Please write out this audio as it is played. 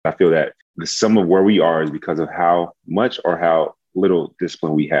I feel that the sum of where we are is because of how much or how little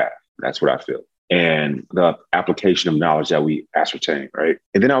discipline we have. That's what I feel. And the application of knowledge that we ascertain, right?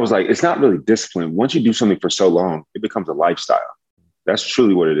 And then I was like, it's not really discipline. Once you do something for so long, it becomes a lifestyle. That's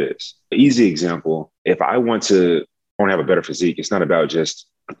truly what it is. An easy example, if I want to have a better physique, it's not about just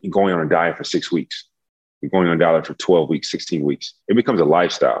going on a diet for 6 weeks. You're going on a diet for 12 weeks, 16 weeks. It becomes a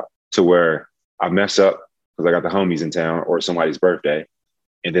lifestyle to where I mess up because I got the homies in town or somebody's birthday.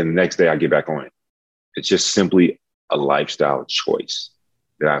 And then the next day I get back on it. It's just simply a lifestyle choice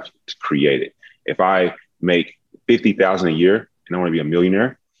that I've created. If I make $50,000 a year and I want to be a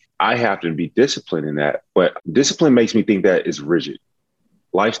millionaire, I have to be disciplined in that. But discipline makes me think that it's rigid.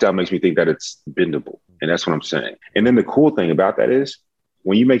 Lifestyle makes me think that it's bendable. And that's what I'm saying. And then the cool thing about that is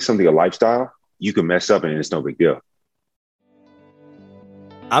when you make something a lifestyle, you can mess up and it's no big deal.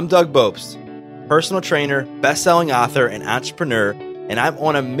 I'm Doug Bopst, personal trainer, best-selling author, and entrepreneur, and I'm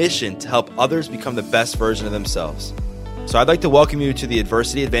on a mission to help others become the best version of themselves. So I'd like to welcome you to the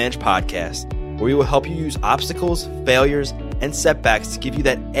Adversity Advantage podcast, where we will help you use obstacles, failures, and setbacks to give you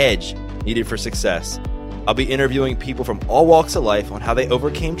that edge needed for success. I'll be interviewing people from all walks of life on how they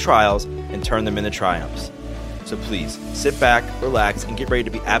overcame trials and turned them into triumphs. So please sit back, relax, and get ready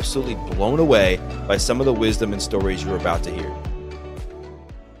to be absolutely blown away by some of the wisdom and stories you're about to hear.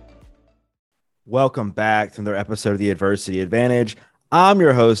 Welcome back to another episode of the Adversity Advantage. I'm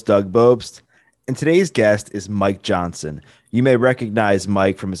your host, Doug Bopst, and today's guest is Mike Johnson. You may recognize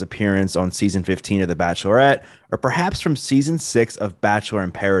Mike from his appearance on season 15 of The Bachelorette, or perhaps from season 6 of Bachelor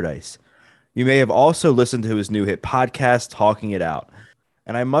in Paradise. You may have also listened to his new hit podcast, Talking It Out.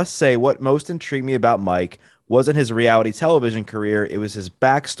 And I must say, what most intrigued me about Mike wasn't his reality television career, it was his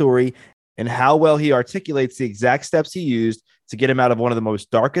backstory and how well he articulates the exact steps he used to get him out of one of the most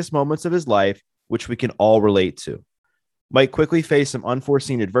darkest moments of his life, which we can all relate to. Mike quickly faced some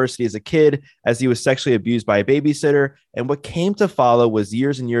unforeseen adversity as a kid, as he was sexually abused by a babysitter, and what came to follow was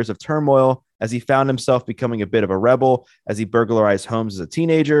years and years of turmoil as he found himself becoming a bit of a rebel as he burglarized homes as a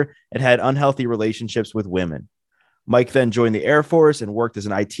teenager and had unhealthy relationships with women. Mike then joined the Air Force and worked as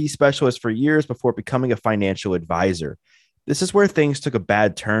an IT specialist for years before becoming a financial advisor. This is where things took a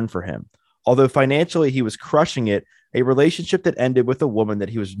bad turn for him. Although financially he was crushing it, a relationship that ended with a woman that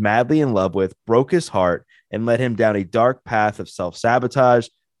he was madly in love with broke his heart and led him down a dark path of self-sabotage,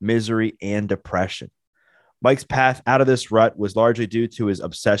 misery, and depression. Mike's path out of this rut was largely due to his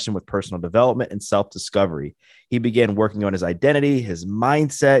obsession with personal development and self-discovery. He began working on his identity, his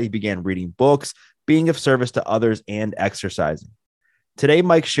mindset. He began reading books, being of service to others, and exercising. Today,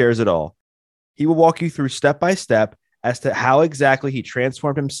 Mike shares it all. He will walk you through step by step as to how exactly he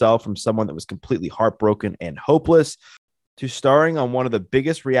transformed himself from someone that was completely heartbroken and hopeless to starring on one of the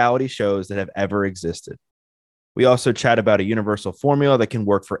biggest reality shows that have ever existed. We also chat about a universal formula that can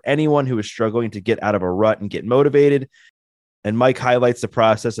work for anyone who is struggling to get out of a rut and get motivated. And Mike highlights the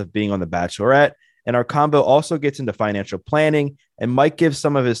process of being on The Bachelorette. And our combo also gets into financial planning. And Mike gives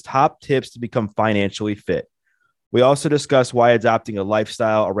some of his top tips to become financially fit. We also discuss why adopting a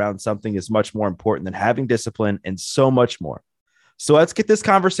lifestyle around something is much more important than having discipline and so much more. So let's get this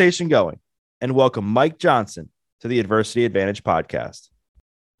conversation going and welcome Mike Johnson to the Adversity Advantage podcast.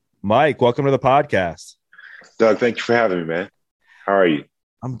 Mike, welcome to the podcast. Doug, thank you for having me, man. How are you?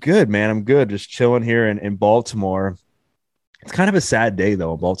 I'm good, man. I'm good. Just chilling here in Baltimore. It's kind of a sad day,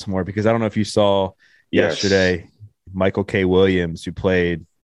 though, in Baltimore, because I don't know if you saw yesterday, Michael K. Williams, who played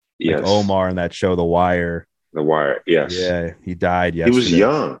Omar in that show, The Wire. The Wire, yes. Yeah, he died yesterday. He was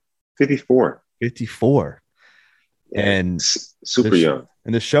young, 54. 54. Yeah, and super young.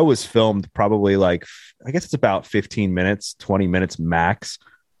 And the show was filmed probably like, I guess it's about 15 minutes, 20 minutes max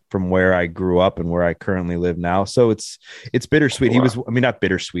from where I grew up and where I currently live now. So it's bittersweet. Wow. Not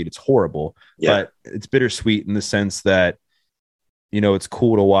bittersweet. It's horrible, but it's bittersweet in the sense that, you know, it's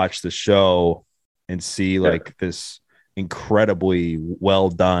cool to watch the show and see like this incredibly well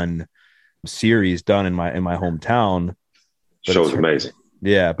done series done in my hometown. Show's amazing.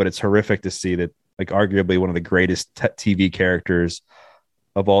 Yeah, but it's horrific to see that, like, arguably one of the greatest TV characters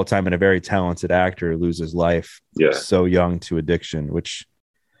of all time and a very talented actor loses life so young to addiction, which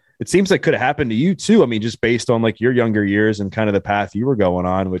it seems like could have happened to you too. I mean, just based on like your younger years and kind of the path you were going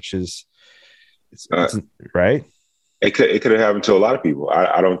on, which is it's right. It could have happened to a lot of people.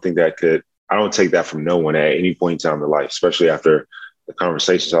 I don't think that could. I don't take that from no one at any point in time in life, especially after the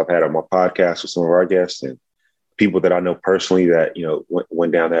conversations I've had on my podcast with some of our guests and people that I know personally that, you know,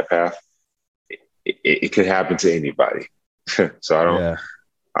 went down that path. It could happen to anybody. So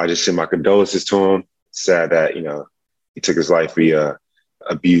I just send my condolences to him. Sad that, you know, he took his life via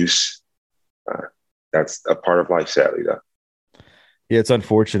abuse. That's a part of life, sadly, though. Yeah, it's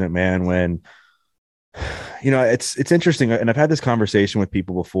unfortunate, man, when it's interesting. And I've had this conversation with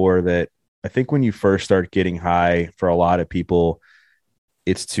people before that I think when you first start getting high, for a lot of people,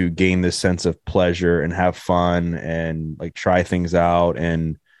 it's to gain this sense of pleasure and have fun and like try things out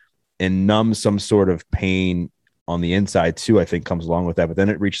and numb some sort of pain on the inside too, I think comes along with that. But then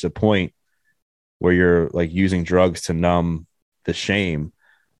it reaches a point where you're like using drugs to numb the shame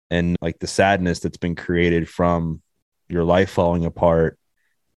and like the sadness that's been created from your life falling apart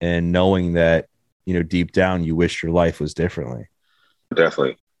and knowing that, deep down you wish your life was differently.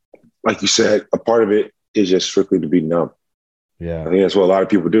 Definitely. Like you said, a part of it is just strictly to be numb. Yeah. I think that's what a lot of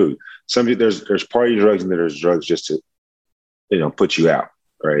people do. There's party drugs and then there's drugs just to, put you out,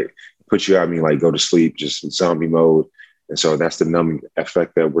 right? Put you out, I mean, like go to sleep, just in zombie mode. And so that's the numbing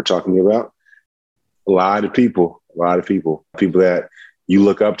effect that we're talking about. A lot of people that you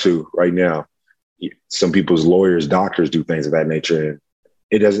look up to right now, some people's lawyers, doctors do things of that nature. And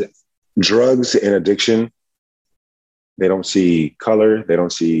it doesn't, drugs and addiction, they don't see color, they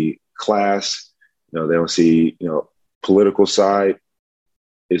don't see class, they don't see, political side.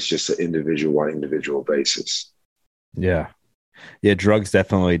 It's just an individual on individual basis. Yeah. Yeah. Drugs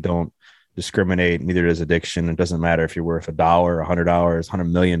definitely don't discriminate. Neither does addiction. It doesn't matter if you're worth $1, $100,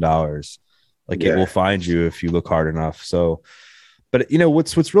 $100 million. Like it will find you if you look hard enough. So, but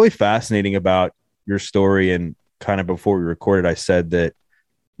what's really fascinating about your story, and kind of before we recorded, I said that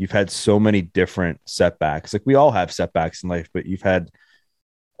you've had so many different setbacks. Like we all have setbacks in life, but you've had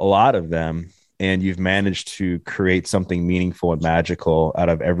a lot of them and you've managed to create something meaningful and magical out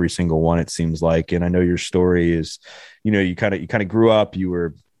of every single one, it seems like. And I know your story is, you kind of grew up, you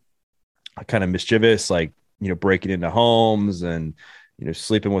were kind of mischievous, like, breaking into homes and,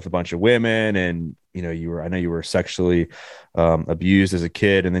 sleeping with a bunch of women. And, I know you were sexually abused as a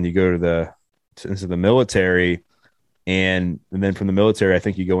kid. And then you go into the military. And then from the military, I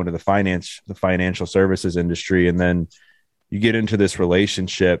think you go into the financial services industry. And then you get into this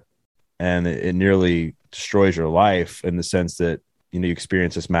relationship and it nearly destroys your life in the sense that, you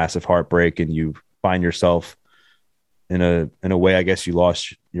experience this massive heartbreak and you find yourself in a way, I guess you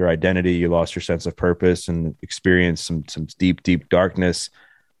lost your identity, you lost your sense of purpose and experienced some deep, deep darkness.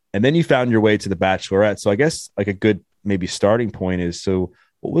 And then you found your way to the Bachelorette. So I guess like a good maybe starting point is, so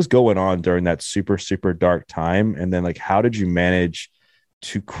what was going on during that super, super dark time? And then like, how did you manage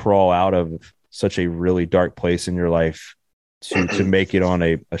to crawl out of such a really dark place in your life to make it on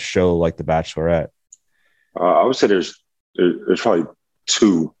a show like the Bachelorette? I would say there's probably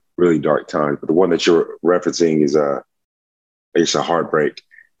two really dark times, but the one that you're referencing is it's a heartbreak.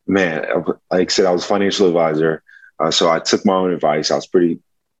 Man, like I said, I was a financial advisor. So I took my own advice. I was pretty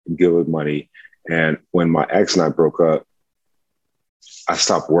good with money. And when my ex and I broke up, I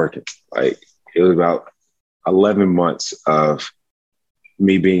stopped working. Like it was about 11 months of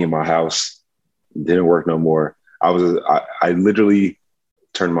me being in my house, didn't work no more. I literally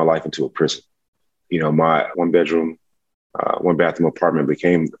turned my life into a prison. My one bedroom, one bathroom apartment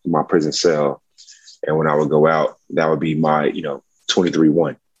became my prison cell. And when I would go out, that would be my,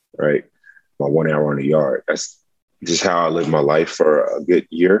 23-1, right? My 1 hour in the yard. That's just how I lived my life for a good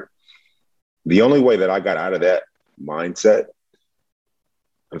year. The only way that I got out of that mindset,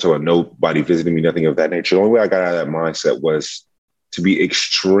 I'm talking about nobody visiting me, nothing of that nature. The only way I got out of that mindset was to be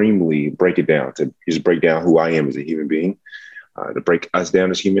break it down, to just break down who I am as a human being, to break us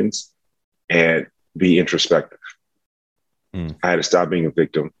down as humans and be introspective. I had to stop being a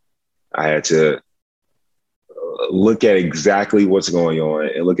victim. I had to look at exactly what's going on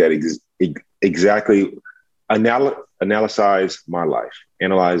and look at exactly analyze my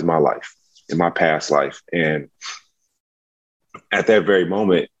life and my past life. And at that very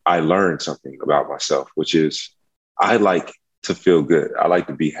moment, I learned something about myself, which is I like to feel good. I like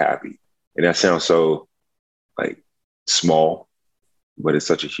to be happy. And that sounds so like small, but it's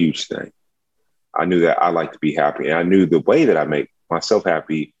such a huge thing. I knew that I like to be happy. And I knew the way that I make myself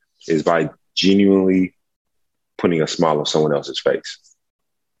happy is by genuinely putting a smile on someone else's face.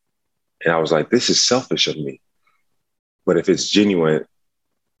 And I was like, this is selfish of me. But if it's genuine,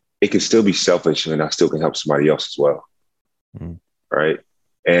 it can still be selfish and I still can help somebody else as well. Right.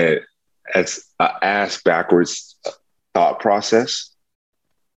 And it's an ass backwards thought process,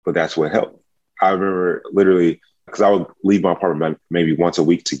 but that's what helped. I remember literally, because I would leave my apartment maybe once a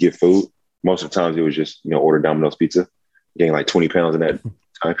week to get food. Most of the times it was just, order Domino's pizza, getting like 20 pounds in that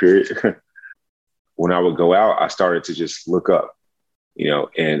time period. When I would go out, I started to just look up,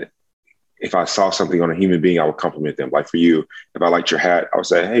 and if I saw something on a human being, I would compliment them. Like for you, if I liked your hat, I would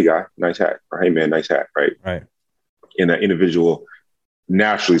say, hey guy, nice hat. Or hey man, nice hat. Right. Right. And that individual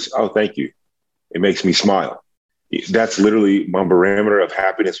naturally, oh, thank you. It makes me smile. That's literally my barometer of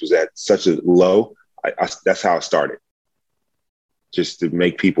happiness was at such a low. That's how it started. Just to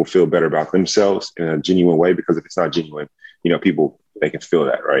make people feel better about themselves in a genuine way, because if it's not genuine, people, they can feel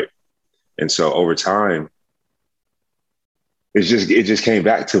that, right? And so over time, it just came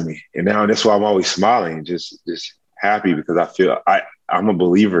back to me. And now that's why I'm always smiling, just happy, because I feel I'm a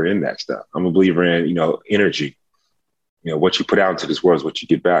believer in that stuff. I'm a believer in, energy. What you put out into this world is what you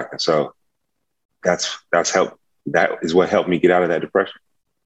get back. And so that's helped. That is what helped me get out of that depression.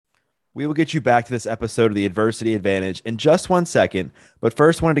 We will get you back to this episode of The Adversity Advantage in just 1 second, but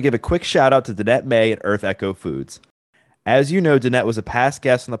first wanted to give a quick shout out to Danette May at Earth Echo Foods. As you know, Danette was a past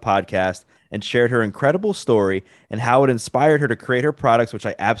guest on the podcast and shared her incredible story and how it inspired her to create her products, which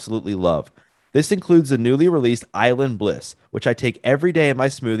I absolutely love. This includes the newly released Island Bliss, which I take every day in my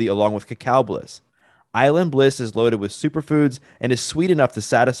smoothie along with Cacao Bliss. Island Bliss is loaded with superfoods and is sweet enough to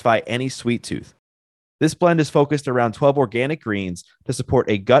satisfy any sweet tooth. This blend is focused around 12 organic greens to support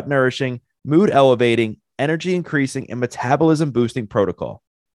a gut-nourishing, mood-elevating, energy-increasing, and metabolism-boosting protocol.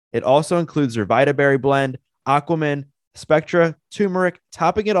 It also includes their Vitaberry blend, Aquaman, Spectra, turmeric,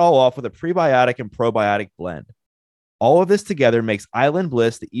 topping it all off with a prebiotic and probiotic blend. All of this together makes Island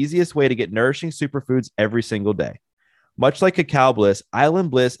Bliss the easiest way to get nourishing superfoods every single day. Much like Cacao Bliss, Island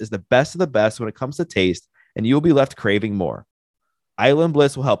Bliss is the best of the best when it comes to taste, and you'll be left craving more. Island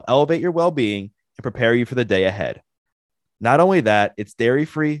Bliss will help elevate your well-being and prepare you for the day ahead. Not only that, it's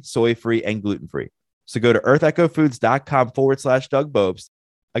dairy-free, soy-free, and gluten-free. So go to earthechofoods.com/Doug Bopst.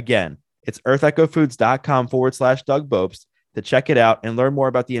 Again, it's earthechofoods.com/Doug Bopst to check it out and learn more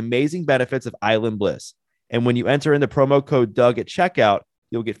about the amazing benefits of Island Bliss. And when you enter in the promo code Doug at checkout,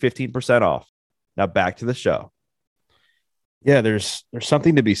 you'll get 15% off. Now back to the show. Yeah, there's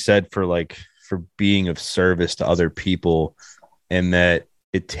something to be said for being of service to other people, and that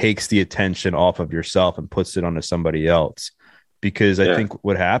it takes the attention off of yourself and puts it onto somebody else. Because I think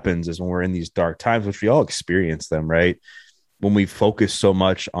what happens is when we're in these dark times, which we all experience them, right? When we focus so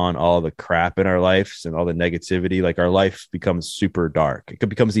much on all the crap in our lives and all the negativity, like our life becomes super dark. It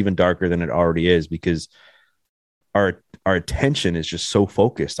becomes even darker than it already is, because our attention is just so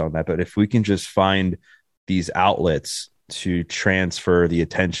focused on that. But if we can just find these outlets to transfer the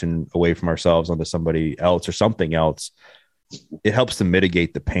attention away from ourselves onto somebody else or something else, it helps to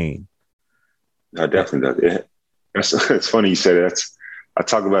mitigate the pain. No, definitely does. It's funny you say that. I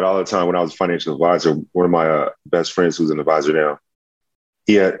talk about it all the time. When I was a financial advisor, one of my best friends who's an advisor now,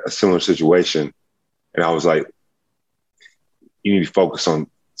 he had a similar situation. And I was like, you need to focus on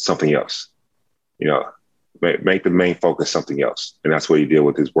something else. Make the main focus something else. And that's what he did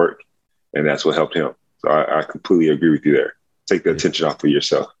with his work. And that's what helped him. So I completely agree with you there. Take the attention off of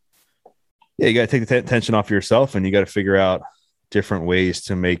yourself. Yeah, you got to take the attention off yourself, and you got to figure out different ways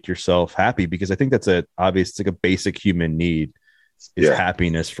to make yourself happy, because I think that's it's like a basic human need is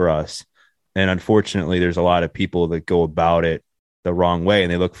happiness for us. And unfortunately, there's a lot of people that go about it the wrong way,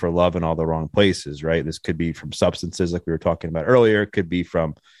 and they look for love in all the wrong places, right? This could be from substances like we were talking about earlier. It could be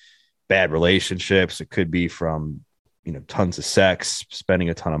from bad relationships. It could be from, tons of sex, spending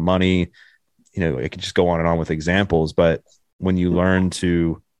a ton of money. It could just go on and on with examples. But when you learn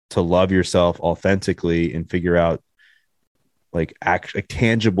to love yourself authentically and figure out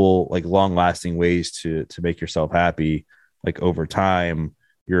tangible, long lasting ways to make yourself happy, over time,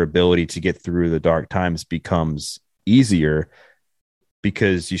 your ability to get through the dark times becomes easier,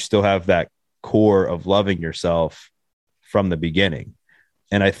 because you still have that core of loving yourself from the beginning.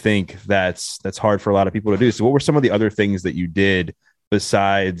 And I think that's hard for a lot of people to do. So what were some of the other things that you did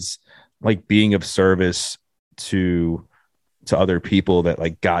besides being of service to other people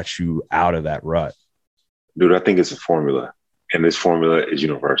that got you out of that rut? Dude, I think it's a formula, and this formula is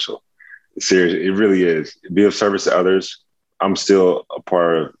universal. Seriously, it really is. Be of service to others. I'm still a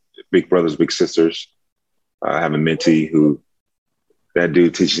part of Big Brothers Big Sisters. I have a mentee who, that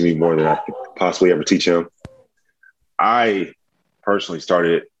dude teaches me more than I could possibly ever teach him. I personally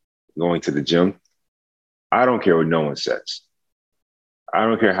started going to the gym. I don't care what no one says. I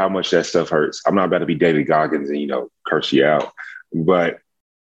don't care how much that stuff hurts. I'm not about to be David Goggins and, curse you out. But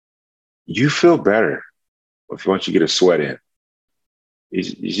you feel better once you get a sweat in. You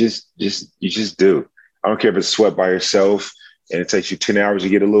just do. I don't care if it's sweat by yourself and it takes you 10 hours to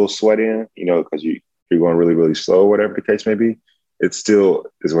get a little sweat in, because you're going really, really slow, whatever the case may be. It still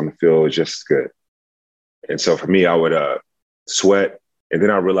is going to feel just as good. And so for me, I would sweat. And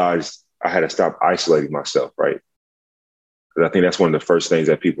then I realized I had to stop isolating myself, right? Because I think that's one of the first things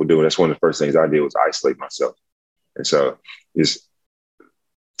that people do. And that's one of the first things I did was isolate myself. And so just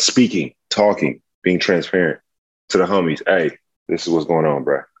speaking, talking, being transparent to the homies. Hey, this is what's going on,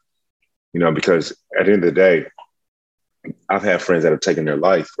 bro. Because at the end of the day, I've had friends that have taken their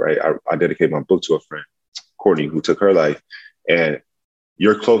life, right? I dedicate my book to a friend, Courtney, who took her life. And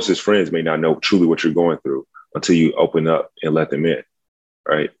your closest friends may not know truly what you're going through until you open up and let them in,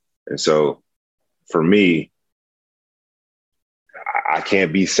 right? And so for me, I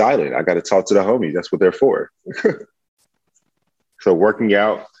can't be silent. I got to talk to the homies. That's what they're for. So working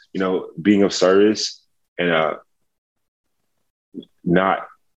out, being of service and not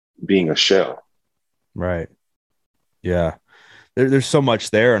being a shell. Right. Yeah. There's so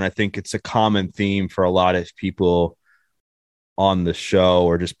much there. And I think it's a common theme for a lot of people on the show,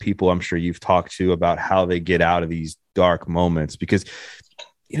 or just people I'm sure you've talked to, about how they get out of these dark moments. Because,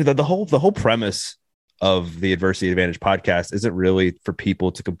 the whole premise of the Adversity Advantage podcast isn't really for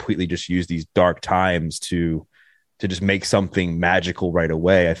people to completely just use these dark times to just make something magical right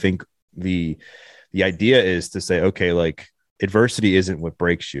away. I think the idea is to say, okay, like, adversity isn't what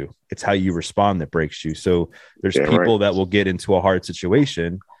breaks you. It's how you respond that breaks you. So there's people that will get into a hard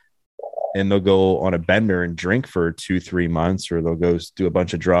situation and they'll go on a bender and drink for 2-3 months, or they'll go do a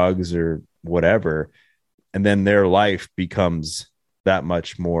bunch of drugs or whatever. And then their life becomes that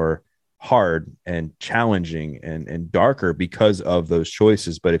much more hard and challenging and darker because of those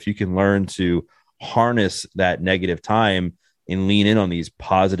choices. But if you can learn to harness that negative time and lean in on these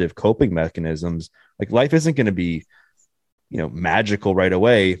positive coping mechanisms, like, life isn't going to be, magical right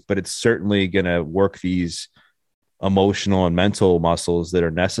away, but it's certainly going to work these emotional and mental muscles that are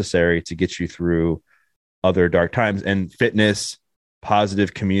necessary to get you through other dark times. And fitness,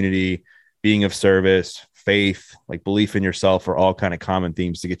 positive community, being of service, faith, like belief in yourself, are all kind of common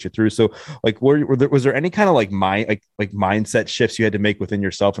themes to get you through. So, like, was there any kind of like mindset shifts you had to make within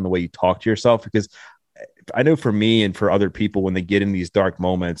yourself and the way you talk to yourself? Because I know for me and for other people, when they get in these dark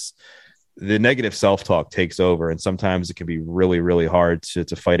moments, the negative self-talk takes over, and sometimes it can be really, really hard to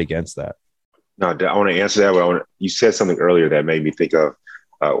fight against that. No, I want to answer that, but you said something earlier that made me think of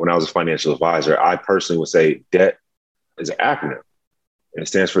when I was a financial advisor. I personally would say DEBT is an acronym, and it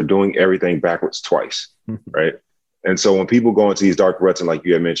stands for doing everything backwards twice, right? And so when people go into these dark ruts, and like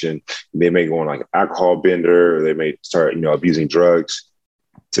you had mentioned, they may go on like an alcohol bender, or they may start, abusing drugs.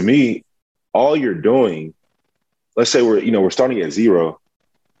 To me, all you're doing, let's say we're starting at zero.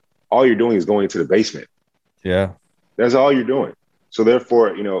 All you're doing is going into the basement. Yeah. That's all you're doing. So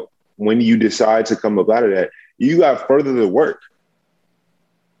therefore, when you decide to come up out of that, you got further to work.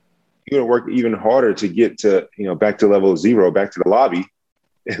 You're going to work even harder to get to, back to level zero, back to the lobby,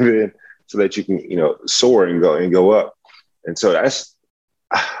 and then so that you can, soar and go up. And so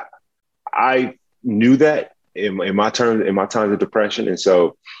I knew that in my times of depression. And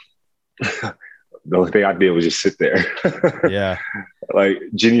so the only thing I did was just sit there. Yeah. Like,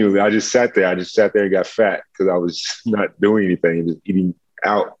 genuinely, I just sat there. And got fat because I was not doing anything, just eating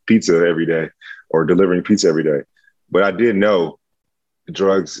out pizza every day or delivering pizza every day. But I did know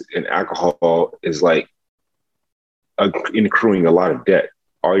drugs and alcohol is like accruing a lot of debt.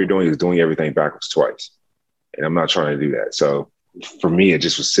 All you're doing is doing everything backwards twice. And I'm not trying to do that. So for me, it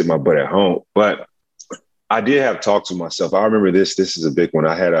just was sitting my butt at home. But I did have talks with myself. I remember this is a big one.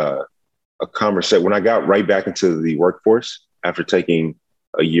 I had a conversation when I got right back into the workforce after taking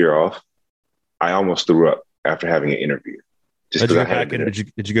a year off. I almost threw up after having an interview. Did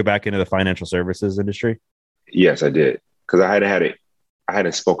you go back into the financial services industry? Yes, I did. Because I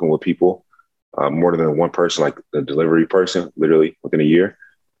hadn't spoken with people more than one person, like the delivery person, literally within a year.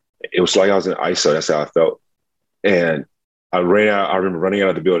 It was like I was in ISO. That's how I felt. And I remember running out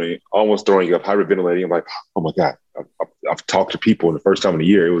of the building, almost throwing up, hyperventilating. I'm like, oh my God, I've talked to people in the first time in a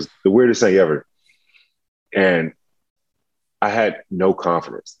year. It was the weirdest thing ever. And I had no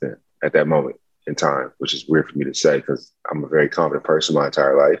confidence then at that moment in time, which is weird for me to say because I'm a very confident person my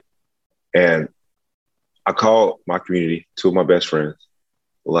entire life. And I called my community, two of my best friends,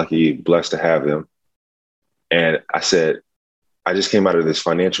 lucky, blessed to have them. And I said, I just came out of this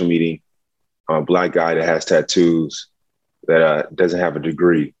financial meeting. I'm a Black guy that has tattoos, that doesn't have a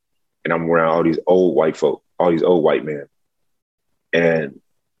degree. And I'm around all these old white folk, all these old white men. And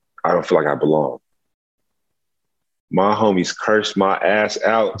I don't feel like I belong. My homies cursed my ass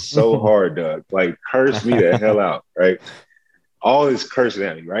out so hard, Doug. Like, cursed me the hell out, right? All this cursing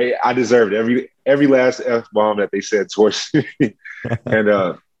at me, right? I deserved every last F-bomb that they said towards me.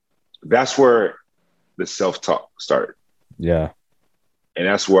 And that's where the self-talk started. Yeah. And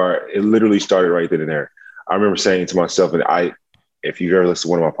that's where it literally started right then and there. I remember saying to myself, and if you've ever listened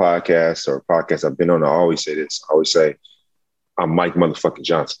to one of my podcasts or podcasts I've been on, I always say this. I always say, I'm Mike motherfucking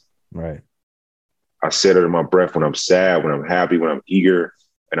Johnson. Right. I say it under my breath when I'm sad, when I'm happy, when I'm eager,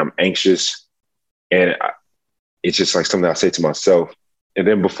 and I'm anxious. And it's just like something I say to myself. And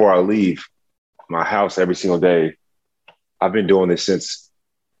then before I leave my house every single day, I've been doing this since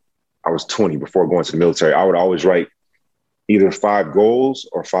I was 20 before going to the military. I would always write either 5 goals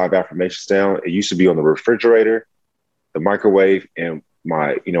or 5 affirmations down. It used to be on the refrigerator, the microwave, and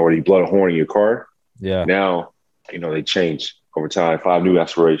where you blow the horn in your car. Yeah. Now, they change over time. 5 new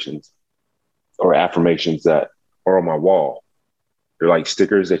aspirations or affirmations that are on my wall. They're like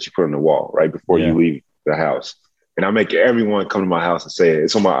stickers that you put on the wall right before you leave the house. And I make everyone come to my house and say it.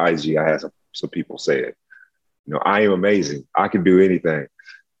 It's on my IG. I had some people say it. I am amazing. I can do anything.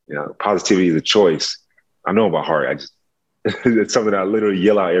 Positivity is a choice. I know about heart. It's something I literally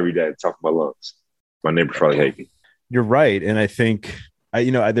yell out every day at the top of my lungs. My neighbors probably hate me. You're right. And I think,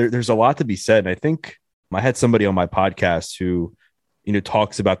 there's a lot to be said. And I think I had somebody on my podcast who,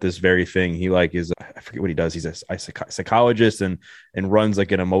 talks about this very thing. He I forget what he does. He's a psychologist and runs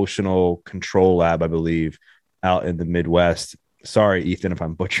like an emotional control lab, I believe, out in the Midwest. Sorry, Ethan, if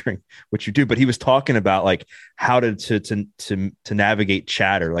I'm butchering what you do, but he was talking about like how to navigate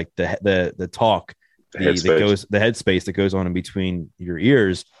chatter, like the talk, the headspace that goes on in between your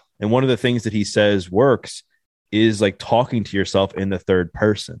ears. And one of the things that he says works is like talking to yourself in the third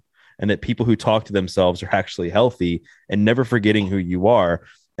person, and that people who talk to themselves are actually healthy and never forgetting who you are.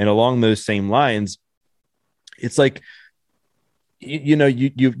 And along those same lines, it's like,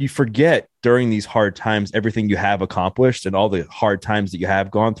 you forget during these hard times everything you have accomplished and all the hard times that you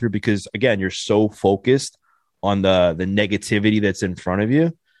have gone through, because again, you're so focused on the negativity that's in front of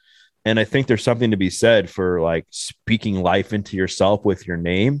you. And I think there's something to be said for like speaking life into yourself with your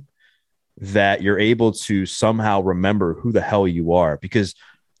name, that you're able to somehow remember who the hell you are. Because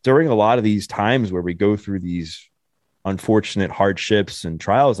during a lot of these times where we go through these unfortunate hardships and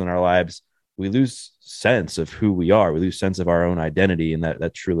trials in our lives, we lose sense of who we are. We lose sense of our own identity, and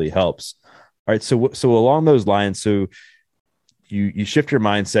that truly helps. All right. So along those lines, so you shift your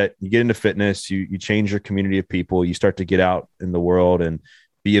mindset, you get into fitness, you change your community of people, you start to get out in the world and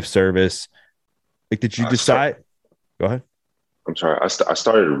be of service. Like, did you decide? Go ahead. I'm sorry. I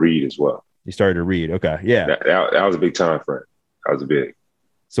started to read as well. You started to read. Okay. Yeah. That was a big time frame. That was a big.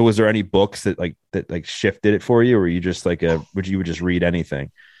 So was there any books that shifted it for you, or were you just like would you just read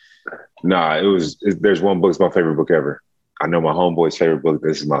anything? Nah, there's one book. It's my favorite book ever. I know my homeboy's favorite book.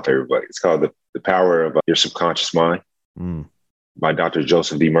 This is my favorite book. It's called The Power of Your Subconscious Mind by Dr.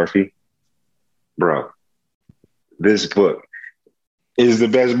 Joseph D. Murphy. Bro, this book is the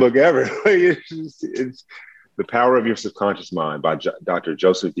best book ever. It's The Power of Your Subconscious Mind by Dr.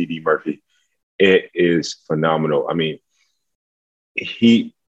 Joseph D. Murphy. It is phenomenal. I mean,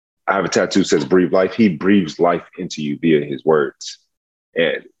 I have a tattoo that says breathe life. He breathes life into you via his words.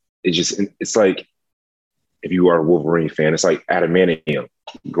 And it's like, if you are a Wolverine fan, it's like adamantium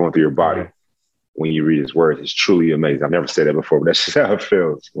going through your body when you read his words. It's truly amazing. I've never said that before, but that's just how it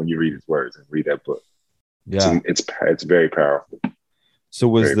feels when you read his words and read that book. Yeah. It's very powerful. So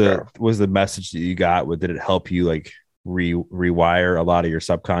was the message that you got, did it help you like rewire a lot of your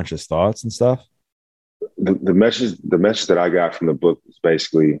subconscious thoughts and stuff? The message that I got from the book was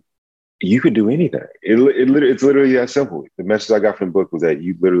basically, you could do anything. It's literally that simple. The message I got from the book was that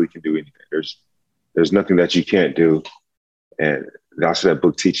you literally can do anything. There's nothing that you can't do. And that's what that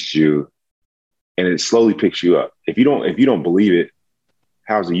book teaches you. And it slowly picks you up. If you don't believe it,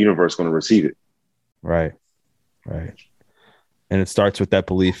 how's the universe going to receive it? Right. Right. And it starts with that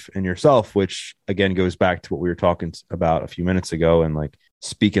belief in yourself, which again goes back to what we were talking about a few minutes ago, and like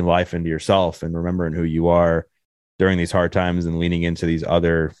speaking life into yourself and remembering who you are during these hard times and leaning into these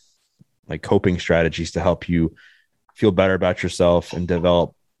other like coping strategies to help you feel better about yourself and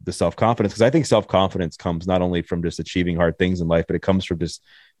develop the self-confidence. Because I think self-confidence comes not only from just achieving hard things in life, but it comes from just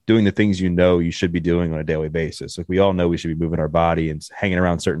doing the things you should be doing on a daily basis. Like we all know we should be moving our body and hanging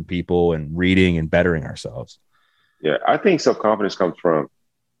around certain people and reading and bettering ourselves. Yeah, I think self-confidence comes from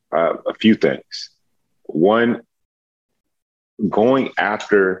a few things. One, going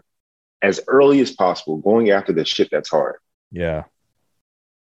after, as early as possible, going after the shit that's hard. Yeah.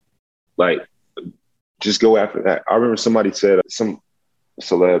 Like, just go after that. I remember some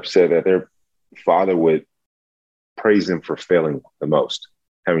celeb said that their father would praise them for failing the most.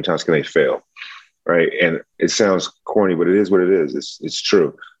 How many times can they fail? Right. And it sounds corny, but it is what it is. It's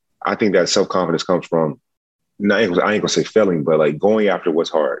true. I think that self-confidence comes from, I ain't gonna say failing, but like going after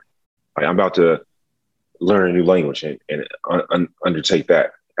what's hard. Like, I'm about to learn a new language and undertake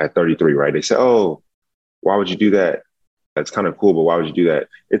that at 33, right? They say, oh, why would you do that? That's kind of cool, but why would you do that?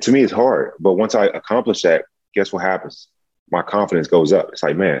 To me, it's hard. But once I accomplish that, guess what happens? My confidence goes up. It's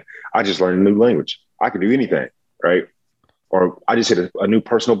like, man, I just learned a new language. I can do anything, right? Or I just hit a new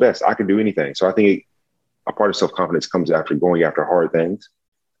personal best. I can do anything. So I think a part of self-confidence comes after going after hard things,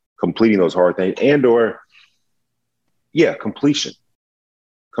 completing those hard things, and or Yeah, completion.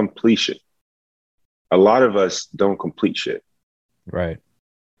 A lot of us don't complete shit. Right.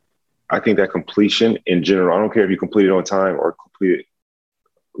 I think that completion in general, I don't care if you complete it on time or complete it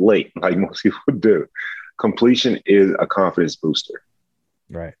late, like most people do. Completion is a confidence booster.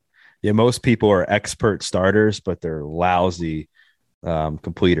 Right. Yeah. Most people are expert starters, but they're lousy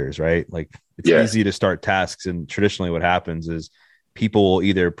completers, right? Like it's Yeah, easy to start tasks. And traditionally what happens is people will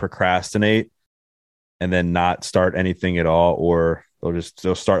either procrastinate and then not start anything at all, or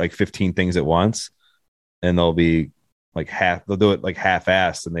they'll start like 15 things at once and they'll do it like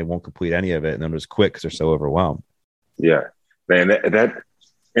half-assed and they won't complete any of it. And then just quit because they're so overwhelmed. yeah. Man, that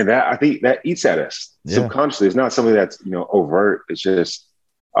I think that eats at us subconsciously. It's not something that's overt. It's just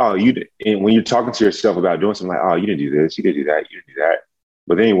and when you're talking to yourself about doing something like, oh, you didn't do this, you didn't do that, you didn't do that.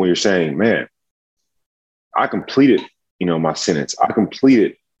 But then when you're saying, man, I completed my sentence, I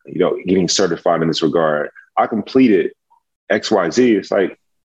completed getting certified in this regard, I completed XYZ. It's like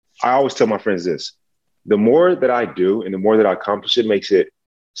I always tell my friends this: the more that I do and the more that I accomplish, it makes it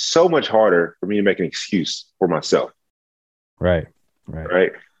so much harder for me to make an excuse for myself. Right.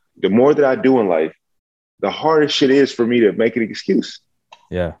 Right. The more that I do in life, the harder shit is for me to make an excuse.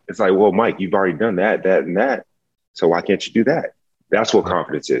 Yeah. It's like, well, Mike, you've already done that, that, and that. So why can't you do that? That's what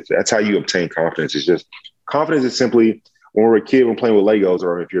confidence is. That's how you obtain confidence. It's just confidence is simply when we're a kid, when playing with Legos,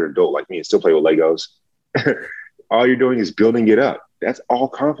 or if you're an adult like me and still play with Legos, all you're doing is building it up. That's all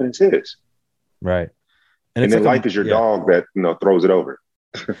confidence is. Right. And then life is your dog that throws it over.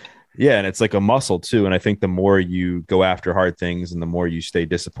 Yeah, and it's like a muscle too. And I think the more you go after hard things and the more you stay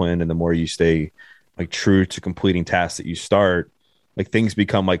disciplined and the more you stay like true to completing tasks that you start, like things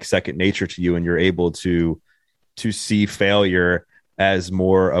become like second nature to you, and you're able to see failure as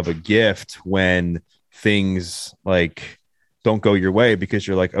more of a gift when things like don't go your way, because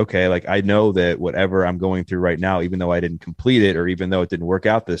you're like, okay, like I know that whatever I'm going through right now, even though I didn't complete it or even though it didn't work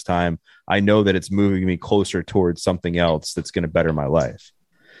out this time, I know that it's moving me closer towards something else that's going to better my life.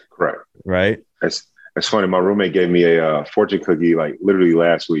 Correct. Right. That's funny. My roommate gave me a fortune cookie like literally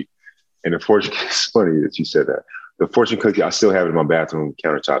last week. And the fortune, it's funny that you said that. The fortune cookie, I still have it in my bathroom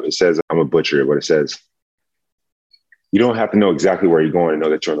countertop. It says, I'm a butcher, but it says, you don't have to know exactly where you're going to know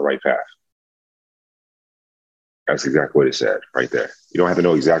that you're on the right path. That's exactly what it said right there. You don't have to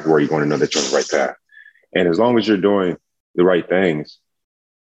know exactly where you're going to know that you're on the right path. And as long as you're doing the right things,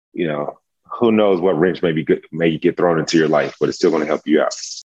 who knows what wrench may get thrown into your life, but it's still going to help you out.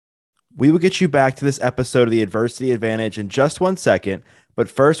 We will get you back to this episode of the Adversity Advantage in just 1 second, but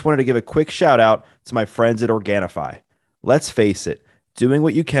first wanted to give a quick shout out to my friends at Organifi. Let's face it, doing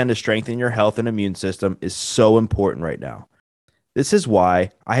what you can to strengthen your health and immune system is so important right now. This is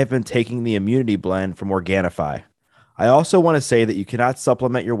why I have been taking the immunity blend from Organifi. I also want to say that you cannot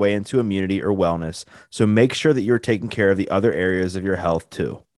supplement your way into immunity or wellness, so make sure that you're taking care of the other areas of your health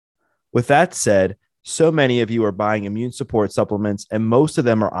too. With that said, so many of you are buying immune support supplements, and most of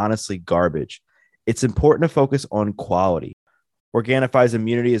them are honestly garbage. It's important to focus on quality. Organifi's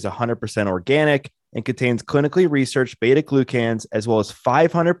immunity is 100% organic and contains clinically researched beta-glucans, as well as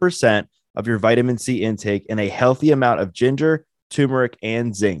 500% of your vitamin C intake and a healthy amount of ginger, turmeric,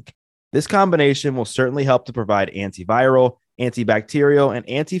 and zinc. This combination will certainly help to provide antiviral, antibacterial, and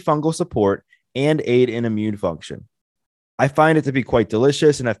antifungal support and aid in immune function. I find it to be quite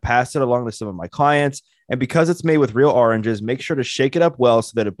delicious, and I've passed it along to some of my clients. And because it's made with real oranges, make sure to shake it up well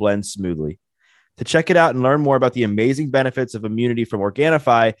so that it blends smoothly. To check it out and learn more about the amazing benefits of immunity from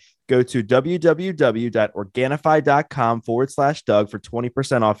Organifi, go to www.organifi.com/Doug for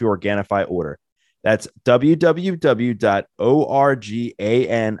 20% off your Organifi order. That's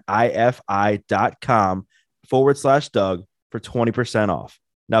www.organifi.com/Doug for 20% off.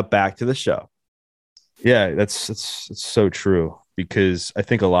 Now back to the show. Yeah, that's so true, because I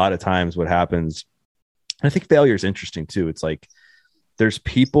think a lot of times what happens, and I think failure is interesting too. It's like there's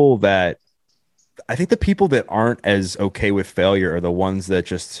people that I think the people that aren't as okay with failure are the ones that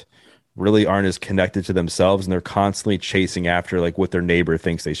just really aren't as connected to themselves, and they're constantly chasing after like what their neighbor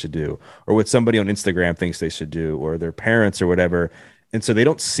thinks they should do, or what somebody on Instagram thinks they should do, or their parents or whatever. And so they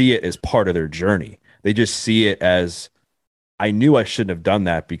don't see it as part of their journey. They just see it as, I knew I shouldn't have done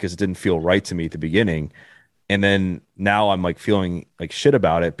that because it didn't feel right to me at the beginning. And then now I'm like feeling like shit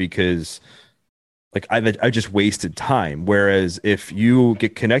about it because like I just wasted time. Whereas if you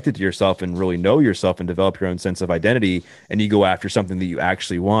get connected to yourself and really know yourself and develop your own sense of identity, and you go after something that you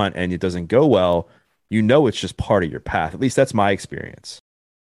actually want and it doesn't go well, it's just part of your path. At least that's my experience.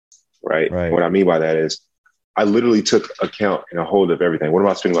 Right. What I mean by that is I literally took account and a hold of everything. What am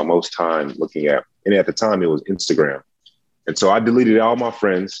I spending my most time looking at? And at the time it was Instagram. And so I deleted all my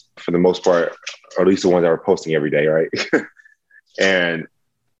friends for the most part, or at least the ones that were posting every day, right? And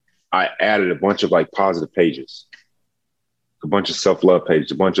I added a bunch of like positive pages, a bunch of self-love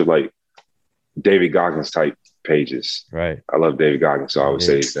pages, a bunch of like David Goggins type pages. Right. I love David Goggins, so I would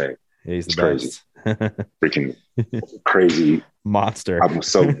say his name. Yeah, he's it's the crazy. best. Freaking crazy monster. I'm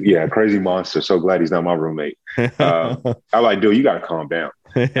crazy monster. So glad he's not my roommate. I'm like, dude, you got to calm down.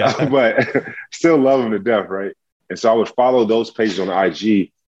 But still love him to death, right? And so I would follow those pages on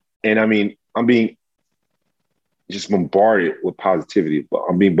IG. And I mean, I'm being just bombarded with positivity, but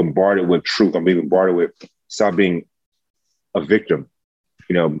I'm being bombarded with truth. I'm being bombarded with stop being a victim,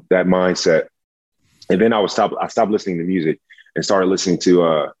 that mindset. And then I stopped listening to music and started listening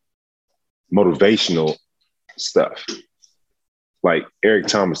to motivational stuff. Like Eric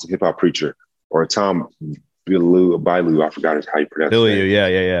Thomas, the hip hop preacher, or Tom Bilyeu, I forgot how you pronounce it. Bilyeu,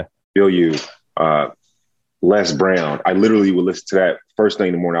 yeah. Bilyeu, Les Brown. I literally would listen to that first thing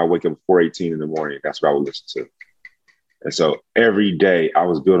in the morning. I wake up at 4:18 in the morning. That's what I would listen to. And so every day I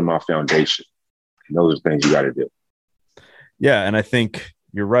was building my foundation. And those are things you got to do. Yeah, and I think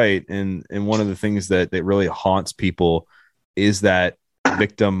you're right. And one of the things that really haunts people is that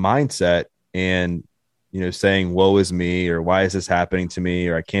victim mindset and saying, woe is me, or why is this happening to me?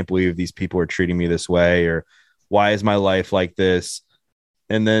 Or I can't believe these people are treating me this way, or why is my life like this?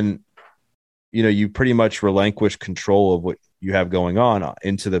 And then, you pretty much relinquish control of what you have going on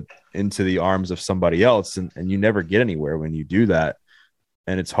into the arms of somebody else. And you never get anywhere when you do that.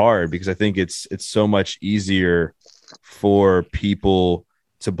 And it's hard because I think it's so much easier for people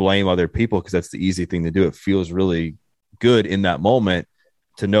to blame other people because that's the easy thing to do. It feels really good in that moment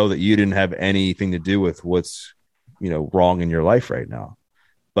to know that you didn't have anything to do with what's, wrong in your life right now.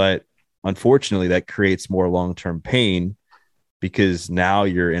 But unfortunately, that creates more long-term pain because now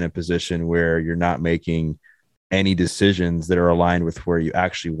you're in a position where you're not making any decisions that are aligned with where you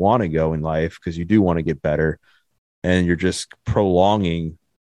actually want to go in life because you do want to get better. And you're just prolonging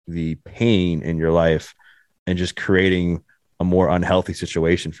the pain in your life and just creating a more unhealthy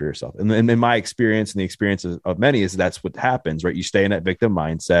situation for yourself. And in my experience and the experience of many is that's what happens, right? You stay in that victim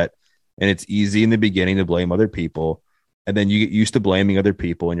mindset and it's easy in the beginning to blame other people. And then you get used to blaming other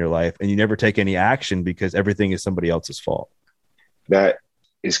people in your life and you never take any action because everything is somebody else's fault. That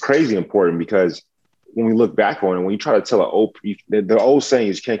is crazy important because when we look back on it, when you try to tell the old saying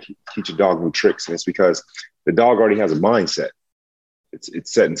is you can't teach a dog new tricks. And it's because the dog already has a mindset.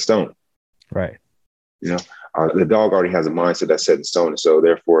 It's set in stone. Right. The dog already has a mindset that's set in stone. And so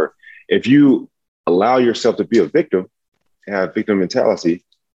therefore, if you allow yourself to be a victim, have victim mentality,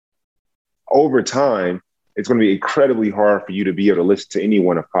 over time, it's going to be incredibly hard for you to be able to listen to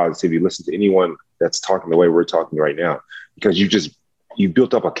anyone of positivity, listen to anyone that's talking the way we're talking right now, because you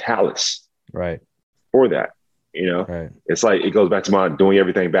built up a callus right for that. Right. It's like, it goes back to my doing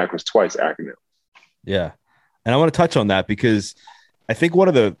everything backwards twice acronym. Yeah. And I want to touch on that because I think one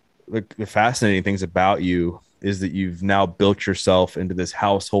of the fascinating things about you is that you've now built yourself into this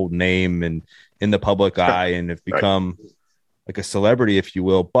household name and in the public eye and have become like a celebrity, if you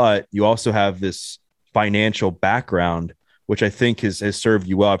will, but you also have this financial background, which I think has served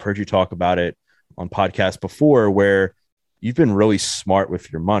you well. I've heard you talk about it on podcasts before where you've been really smart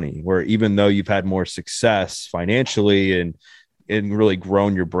with your money, where even though you've had more success financially and really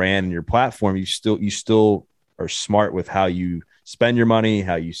grown your brand and your platform, you still are smart with how you spend your money,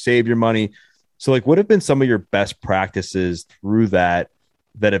 how you save your money. So like, what have been some of your best practices through that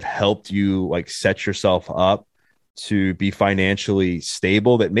have helped you like set yourself up to be financially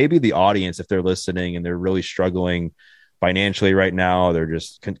stable, that maybe the audience, if they're listening and they're really struggling financially right now, they're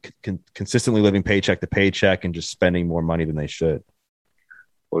just consistently living paycheck to paycheck and just spending more money than they should?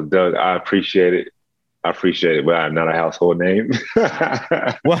 Well, Doug, I appreciate it, but I'm not a household name.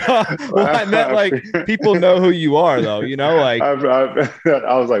 well, I meant like people know who you are, though. Like I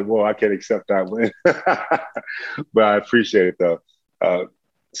was like, whoa, I can't accept that win. But I appreciate it, though.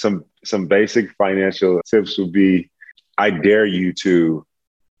 Some basic financial tips would be: I dare you to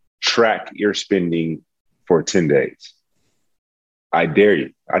track your spending for 10 days. I dare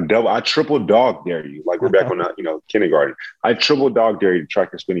you. I triple dog dare you. Like we're back on kindergarten. I triple dog dare you to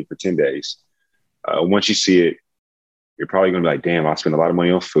track your spending for 10 days. Once you see it, you're probably going to be like, damn, I spend a lot of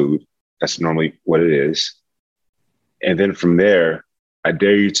money on food. That's normally what it is. And then from there, I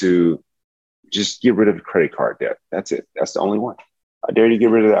dare you to just get rid of the credit card debt. That's it. That's the only one. I dare you to get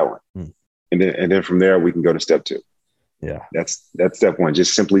rid of that one. And then from there, we can go to step 2. Yeah. That's step 1.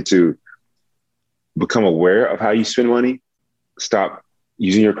 Just simply to become aware of how you spend money, stop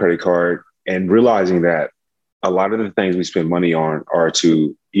using your credit card, and realizing that a lot of the things we spend money on are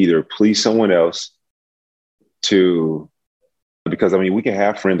to either please someone else, to Because I mean, we can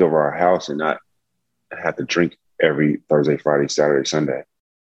have friends over our house and not have to drink every Thursday, Friday, Saturday, Sunday,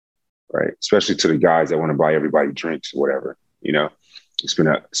 right? Especially to the guys that want to buy everybody drinks or whatever,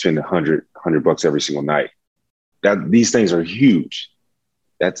 spend hundred bucks every single night. That these things are huge.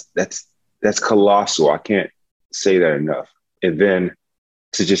 That's colossal. I can't say that enough. And then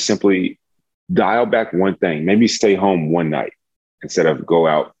to just simply dial back one thing, maybe stay home one night instead of go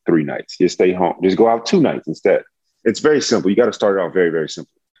out 3 nights. Just stay home. Just go out 2 nights instead. It's very simple. You got to start it off very, very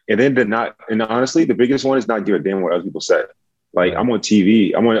simple. And then and honestly, the biggest one is not give a damn what other people say. Like, I'm on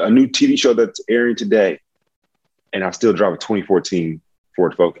TV. I'm on a new TV show that's airing today, and I still drive a 2014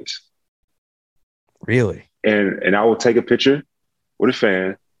 Ford Focus. Really? And I will take a picture with a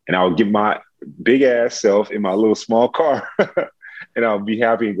fan, and I will get my big ass self in my little small car, and I'll be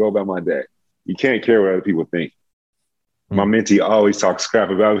happy and go about my day. You can't care what other people think. My mentee always talks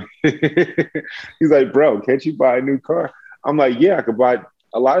crap about me. He's like, bro, can't you buy a new car? I'm like, yeah, I could buy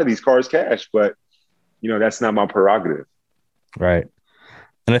a lot of these cars cash, but that's not my prerogative. Right.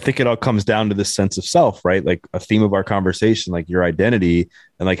 And I think it all comes down to this sense of self, right? Like a theme of our conversation, like your identity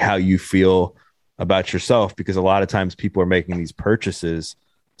and like how you feel about yourself, because a lot of times people are making these purchases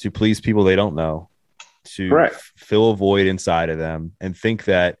to please people they don't know, to fill a void inside of them, and think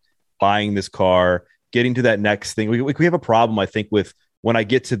that buying this car, getting to that next thing. We have a problem, I think, with when I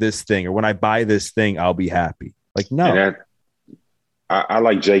get to this thing or when I buy this thing, I'll be happy. Like, no. I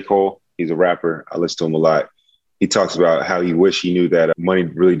like J. Cole. He's a rapper. I listen to him a lot. He talks about how he wish he knew that money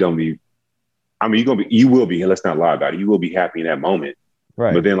really don't be. I mean, you will be, and let's not lie about it. You will be happy in that moment.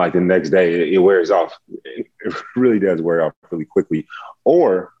 Right. But then like the next day, it wears off. It really does wear off really quickly.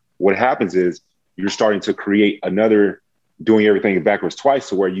 Or what happens is you're starting to create another doing everything backwards twice,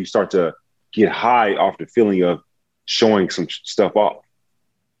 to where you start to get high off the feeling of showing some stuff off.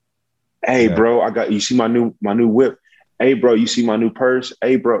 Hey, bro, you see my new whip. Hey, bro, you see my new purse.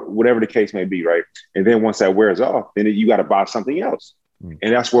 Hey, bro, whatever the case may be, right? And then once that wears off, then you got to buy something else.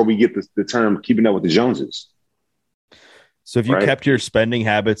 And that's where we get the term keeping up with the Joneses. So if you kept your spending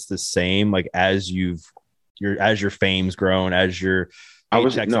habits the same, like as your fame's grown, as your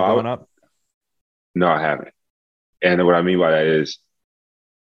paychecks have gone up? No, I haven't. And what I mean by that is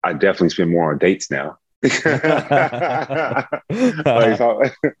I definitely spend more on dates now. Like,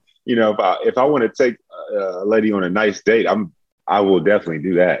 if I want to take a lady on a nice date, I will definitely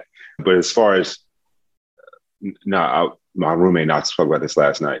do that. But as far as my roommate and I spoke about this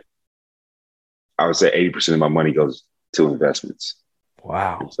last night. I would say 80% of my money goes to investments.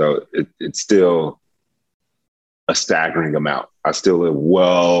 Wow. So it's still a staggering amount. I still live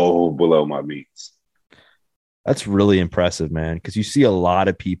well below my means. That's really impressive, man. Because you see a lot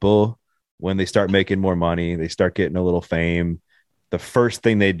of people when they start making more money, they start getting a little fame. The first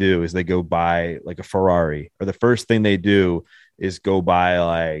thing they do is they go buy like a Ferrari, or the first thing they do is go buy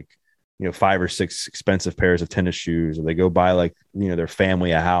like, 5 or 6 expensive pairs of tennis shoes, or they go buy like, their family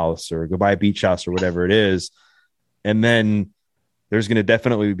a house, or go buy a beach house, or whatever it is. And then there's going to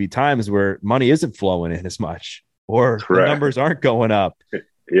definitely be times where money isn't flowing in as much, or the numbers aren't going up.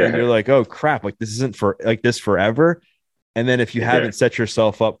 Yeah. And you're like, oh crap, like this isn't for like this forever. And then if you haven't set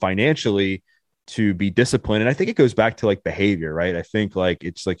yourself up financially to be disciplined, and I think it goes back to like behavior, right? I think like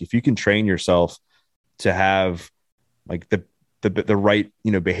it's like if you can train yourself to have like the right,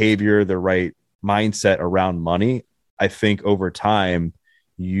 behavior, the right mindset around money, I think over time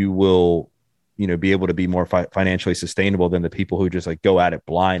you will, be able to be more financially sustainable than the people who just like go at it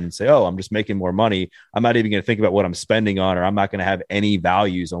blind and say, oh, I'm just making more money. I'm not even going to think about what I'm spending on, or I'm not going to have any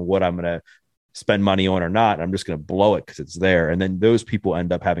values on what I'm going to spend money on or not. I'm just going to blow it because it's there. And then those people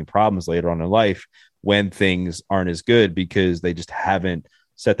end up having problems later on in life when things aren't as good, because they just haven't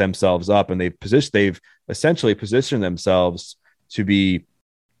set themselves up, and they've essentially positioned themselves to be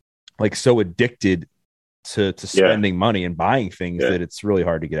like so addicted to spending money and buying things that it's really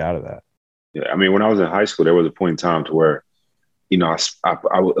hard to get out of that. Yeah. I mean, when I was in high school, there was a point in time to where, I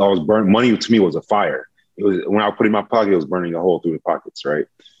was burning. Money to me was a fire. It was when I put it in my pocket, it was burning a hole through the pockets, right?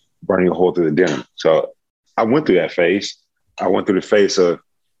 Burning a hole through the denim. So I went through that phase. I went through the phase of,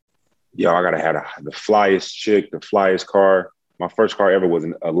 I got to have the flyest chick, the flyest car. My first car ever was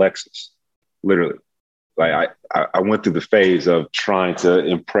a Lexus, literally. Like I went through the phase of trying to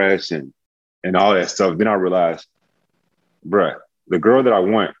impress and all that stuff. Then I realized, bruh, the girl that I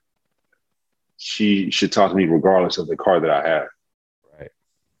want, she should talk to me regardless of the car that I have. Right.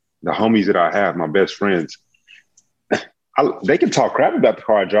 The homies that I have, my best friends, they can talk crap about the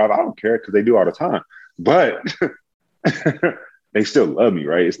car I drive. I don't care, because they do all the time. But they still love me,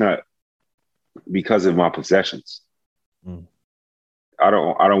 right? It's not because of my possessions. I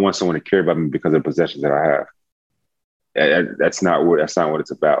don't want someone to care about me because of the possessions that I have. That's not what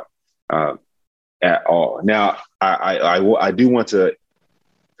it's about uh, at all. Now, I do want to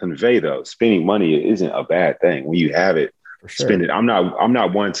convey though, spending money isn't a bad thing. When you have it, For sure. spend it. I'm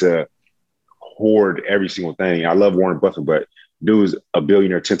not one to hoard every single thing. I love Warren Buffett, but dude's a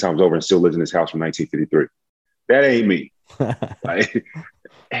billionaire 10 times over and still lives in his house from 1953. That ain't me. Like,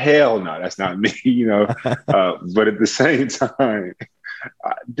 hell no, that's not me, you know. But at the same time,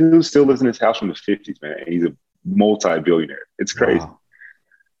 dude still lives in his house from the 50s, man. He's a multi-billionaire. It's crazy. Wow.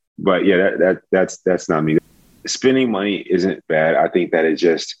 But yeah, that's not me. Spending money isn't bad. I think that it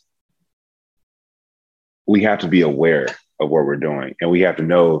just we have to be aware of what we're doing, and we have to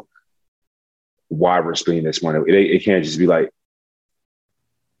know why we're spending this money. It can't just be like,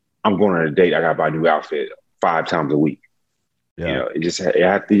 I'm going on a date, I gotta buy a new outfit 5 times a week. Yeah. You know, you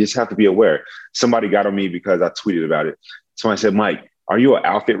just have to be aware. Somebody got on me because I tweeted about it. Somebody said, Mike, are you an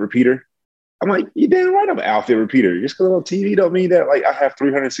outfit repeater? I'm like, you damn right I'm an outfit repeater. Just because I'm on TV don't mean that like I have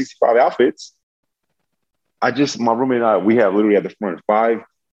 365 outfits. My roommate and I, we have literally at the front 5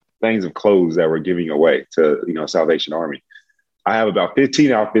 things of clothes that we're giving away to, Salvation Army. I have about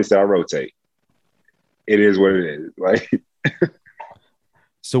 15 outfits that I rotate. It is what it is. Like,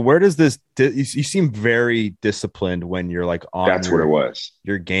 So where does this? You seem very disciplined when you're like on. That's what it was.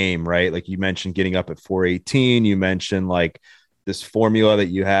 Your game, right? Like you mentioned, getting up at 4:18. You mentioned like this formula that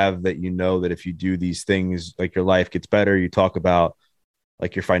you have that that if you do these things, like your life gets better. You talk about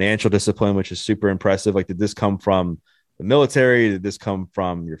like your financial discipline, which is super impressive. Like, did this come from the military? Did this come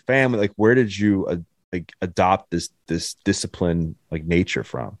from your family? Like, where did you adopt this discipline like nature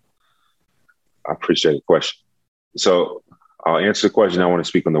from? I appreciate the question. So I'll answer the question. I want to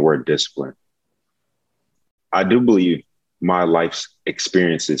speak on the word discipline. I do believe my life's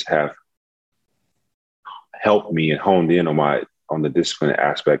experiences have helped me and honed in on the discipline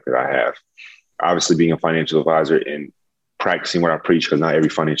aspect that I have. Obviously, being a financial advisor and practicing what I preach, because not every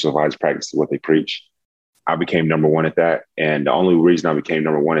financial advisor practices what they preach. I became number one at that. And the only reason I became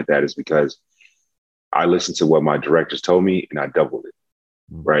number one at that is because I listened to what my directors told me and I doubled it,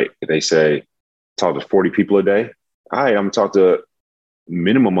 right? If they say, talk to 40 people a day, all right, I'm going to talk to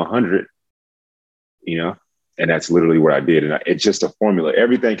minimum 100, and that's literally what I did. And it's just a formula.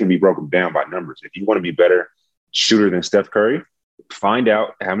 Everything can be broken down by numbers. If you want to be better shooter than Steph Curry, find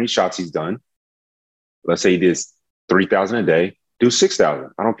out how many shots he's done. Let's say he did 3,000 a day, do 6,000.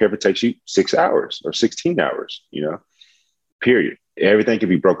 I don't care if it takes you 6 hours or 16 hours, period. Everything can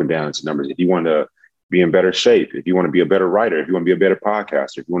be broken down into numbers. If you want to be in better shape, if you want to be a better writer, if you want to be a better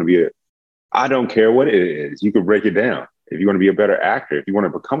podcaster, if you want to be I don't care what it is. You can break it down. If you want to be a better actor, if you want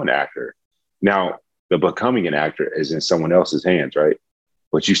to become an actor. Now, the becoming an actor is in someone else's hands, right?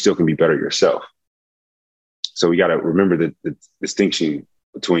 But you still can be better yourself. So we got to remember the distinction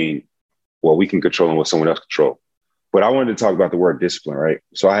between what we can control and what someone else control. But I wanted to talk about the word discipline, right?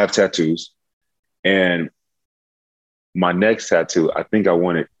 So I have tattoos, and my next tattoo, I think I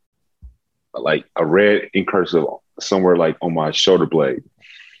wanted like a red in cursive somewhere like on my shoulder blade.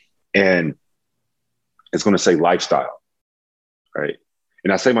 And it's going to say lifestyle, right?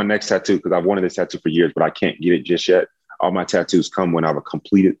 And I say my next tattoo because I've wanted this tattoo for years, but I can't get it just yet. All my tattoos come when I've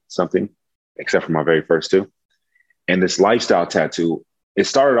completed something, except for my very first 2. And this lifestyle tattoo, it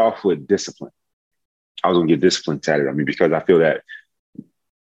started off with discipline. I was going to get discipline tatted on me because I feel that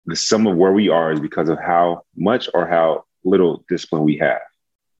the sum of where we are is because of how much or how little discipline we have.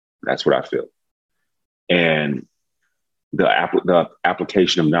 That's what I feel. And the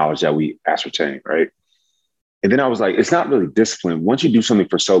application of knowledge that we ascertain, right? And then I was like, it's not really discipline. Once you do something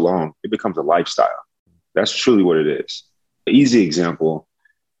for so long, it becomes a lifestyle. That's truly what it is. An easy example,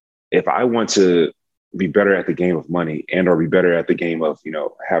 if I want to be better at the game of money and or be better at the game of,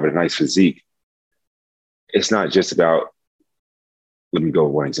 having a nice physique, it's not just about, let me go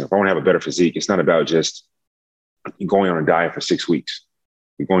with one example. If I want to have a better physique, it's not about just going on a diet for 6 weeks,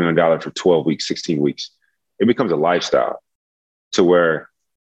 going on a diet for 12 weeks, 16 weeks. It becomes a lifestyle to where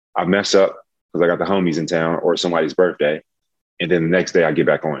I mess up because I got the homies in town or somebody's birthday, and then the next day I get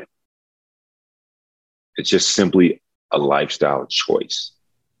back on it. It's just simply a lifestyle choice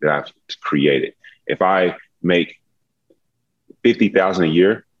that I've created. If I make $50,000 a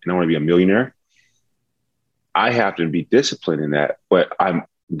year and I want to be a millionaire, I have to be disciplined in that. But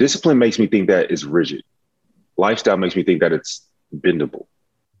discipline makes me think that it's rigid. Lifestyle makes me think that it's bendable,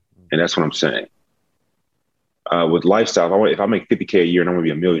 and that's what I'm saying. With lifestyle, if I make $50K a year and I want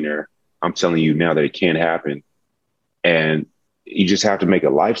to be a millionaire, I'm telling you now that it can happen. And you just have to make a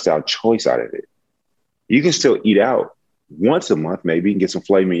lifestyle choice out of it. You can still eat out once a month, maybe, and get some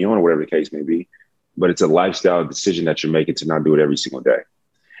filet mignon or whatever the case may be. But it's a lifestyle decision that you're making to not do it every single day.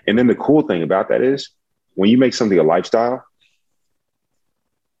 And then the cool thing about that is when you make something a lifestyle,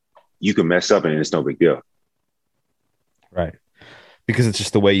 you can mess up and it's no big deal. Right. Because it's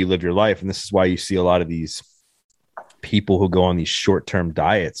just the way you live your life. And this is why you see a lot of these people who go on these short-term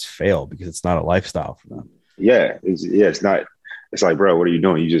diets fail, because it's not a lifestyle for them. Yeah. It's not, it's like, bro, what are you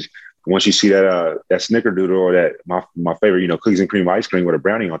doing? You just, once you see that snickerdoodle or that, my favorite, cookies and cream ice cream with a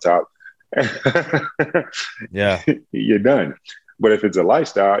brownie on top, yeah, you're done. But if it's a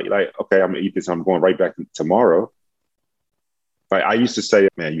lifestyle, you're like, okay, I'm gonna eat this. I'm going right back tomorrow. Like I used to say,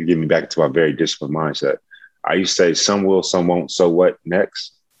 man, you get me back into a very disciplined mindset. I used to say, some will, some won't. So what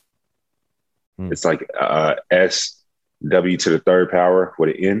next? It's like S W to the third power with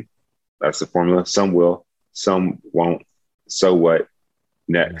an N. That's the formula. Some will, some won't. So what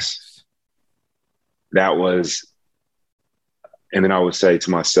next? That was, and then I would say to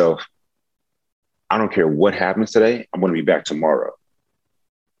myself, I don't care what happens today. I'm going to be back tomorrow.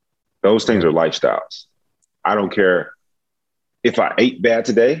 Those things are lifestyles. I don't care if I ate bad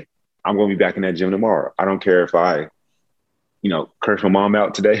today. I'm going to be back in that gym tomorrow. I don't care if I, curse my mom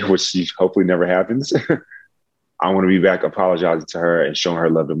out today, which hopefully never happens. I want to be back apologizing to her and showing her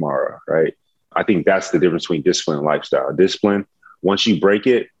love tomorrow, right? I think that's the difference between discipline and lifestyle. Discipline, once you break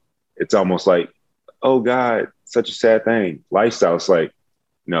it, it's almost like, oh God, such a sad thing. Lifestyle is like,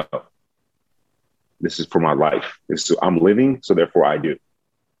 no, this is for my life. I'm living, so therefore I do.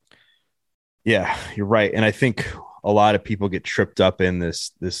 Yeah, you're right. And I think a lot of people get tripped up in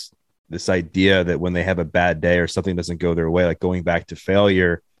this idea that when they have a bad day or something doesn't go their way, like going back to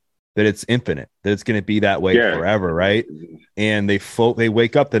failure, that it's infinite, that it's going to be that way forever, right? And they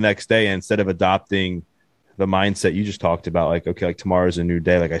wake up the next day, and instead of adopting the mindset you just talked about, like, okay, like tomorrow's a new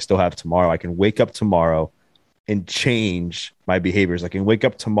day, like I still have tomorrow. I can wake up tomorrow and change my behaviors. I can wake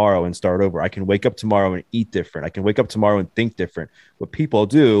up tomorrow and start over. I can wake up tomorrow and eat different. I can wake up tomorrow and think different. What people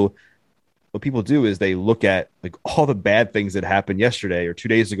do is they look at like all the bad things that happened yesterday or 2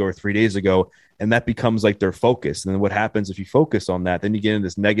 days ago or 3 days ago, and that becomes like their focus. And then what happens if you focus on that? Then you get in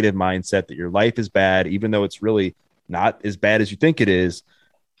this negative mindset that your life is bad, even though it's really not as bad as you think it is.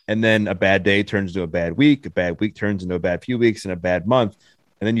 And then a bad day turns into a bad week turns into a bad few weeks, and a bad month.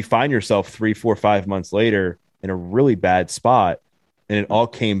 And then you find yourself 3, 4, 5 months later in a really bad spot. And it all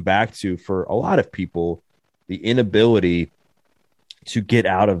came back to, for a lot of people, the inability to get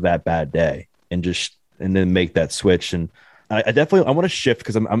out of that bad day and then make that switch. And I want to shift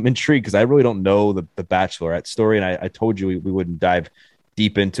because I'm intrigued, because I really don't know the Bachelorette story. And I told you we wouldn't dive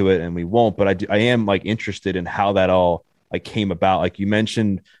deep into it, and we won't, but I am like interested in how that all like came about. Like you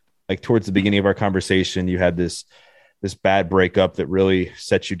mentioned, like towards the beginning of our conversation, you had this bad breakup that really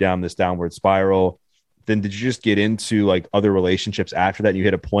set you down this downward spiral. Then did you just get into like other relationships after that? And you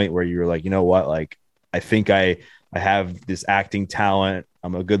hit a point where you were like, you know what? Like, I think I have this acting talent.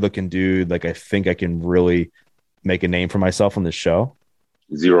 I'm a good looking dude. Like, I think I can really make a name for myself on this show.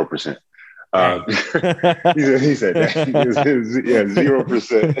 0%. He said that. Yeah,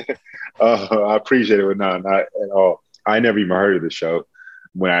 0%. I appreciate it, but no, not at all. I never even heard of the show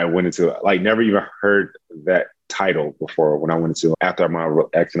when I went into it. Like, never even heard that title before when I went into it after my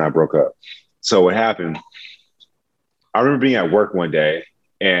ex and I broke up. So what happened, I remember being at work one day,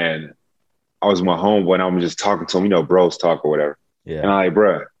 and I was with my homeboy, and I was just talking to him, bros talk or whatever. Yeah. And I'm like,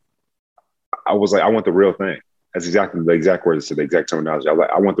 bruh, I was like, I want the real thing. That's exactly the exact words, the exact terminology. I was like,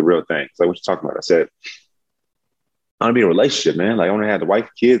 I want the real thing. It's like, what you talking about? I said, I want to be in a relationship, man. Like, I want to have the wife,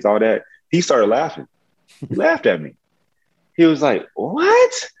 kids, all that. He started laughing. He laughed at me. He was like,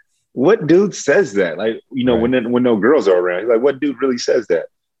 what? What dude says that? Like, right. when no girls are around, he's like, what dude really says that?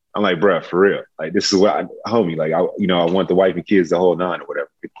 I'm like, bruh, for real. Like, this is what homie, like, I want the wife and kids, the whole nine or whatever.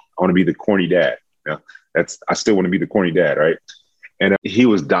 I want to be the corny dad. I still want to be the corny dad, right? And he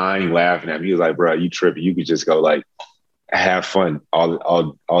was dying laughing at me. He was like, bro, you tripping. You could just go like have fun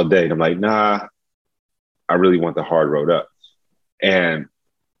all day. And I'm like, nah, I really want the hard road up. And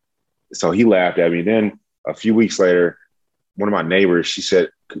so he laughed at me. Then a few weeks later, one of my neighbors, she said,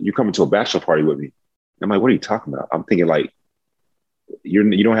 you're coming to a bachelor party with me. I'm like, what are you talking about? I'm thinking like,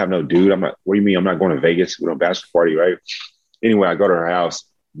 you don't have no dude. I'm not, what do you mean? I'm not going to Vegas with a bachelor party, right? Anyway, I go to her house.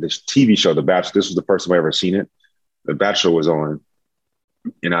 This TV show, The Bachelor, this was the first time I ever seen it. The Bachelor was on.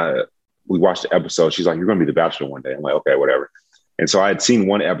 And we watched the episode. She's like, you're going to be the Bachelor one day. I'm like, okay, whatever. And so I had seen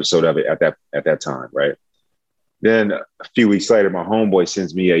one episode of it at that time, right? Then a few weeks later, my homeboy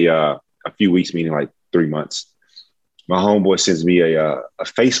sends me a few weeks, meaning like 3 months. My homeboy sends me a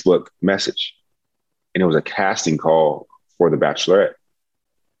Facebook message, and it was a casting call for The Bachelorette.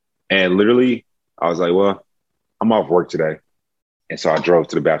 And literally, I was like, well, I'm off work today. And so I drove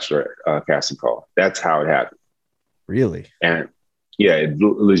to the Bachelorette casting call. That's how it happened. Really? And Yeah,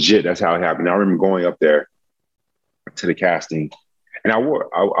 legit. That's how it happened. I remember going up there to the casting, and I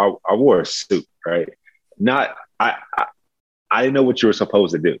wore a suit, right? Not I didn't know what you were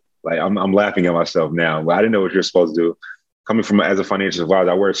supposed to do. Like I'm laughing at myself now, but I didn't know what you're supposed to do. Coming from as a financial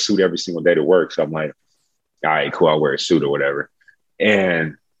advisor, I wear a suit every single day to work, so I'm like, all right, cool, I'll wear a suit or whatever.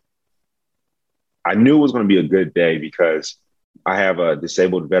 And I knew it was going to be a good day because I have a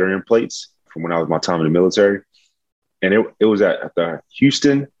disabled veteran plates from when I was my time in the military, and it was at the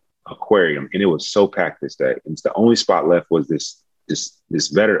Houston Aquarium, and it was so packed this day. And the only spot left was this this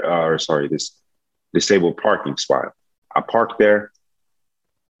disabled parking spot. I parked there.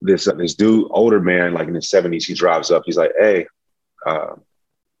 This dude, older man, like in his 70s, he drives up. He's like, "Hey,"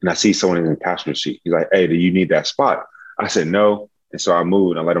 and I see someone in the passenger seat. He's like, "Hey, do you need that spot?" I said, "No," and so I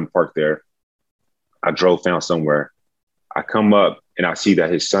moved and I let him park there. I drove, found somewhere. I come up and I see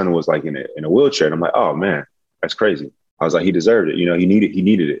that his son was like in a wheelchair, and I'm like, "Oh man, that's crazy." I was like, "He deserved it. You know, he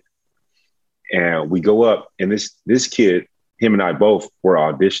needed it." And we go up, and this kid, him and I both were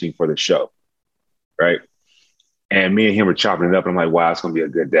auditioning for the show, right? And me and him were chopping it up. And I'm like, wow, it's going to be a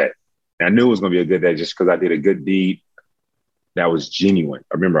good day. And I knew it was going to be a good day just because I did a good deed that was genuine.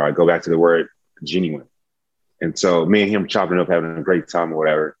 I remember I go back to the word genuine. And so me and him chopping it up, having a great time or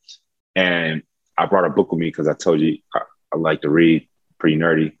whatever. And I brought a book with me because I told you I like to read, pretty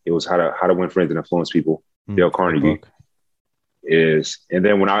nerdy. It was How to Win Friends and Influence People, Dale Carnegie. And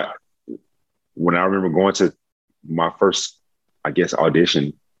then when I remember going to my first, I guess,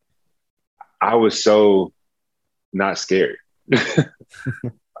 audition, I was so not scared.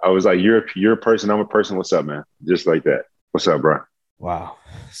 I was like, you're a person, I'm a person. What's up, man? Just like that. What's up, bro? Wow.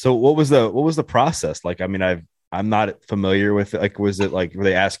 So what was the process like? I mean, I'm not familiar with it. Like, was it like, were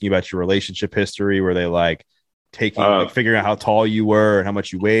they asking you about your relationship history? Were they like figuring out how tall you were and how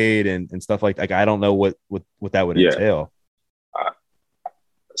much you weighed and stuff like I don't know what that would entail.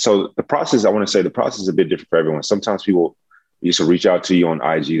 So the process, I want to say the process is a bit different for everyone. Sometimes people used to reach out to you on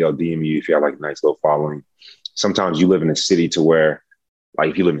IG, they'll DM you if you have like a nice little following. Sometimes you live in a city to where, like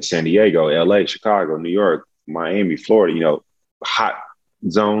if you live in San Diego, LA, Chicago, New York, Miami, Florida, hot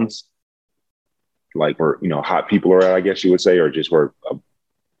zones, like where, hot people are at, I guess you would say, or just where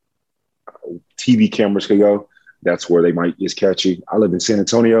TV cameras could go. That's where they might just catch you. I lived in San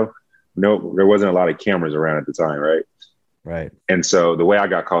Antonio. No, there wasn't a lot of cameras around at the time, right? Right. And so the way I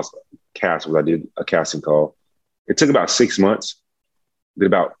got cast was I did a casting call. It took about 6 months. Did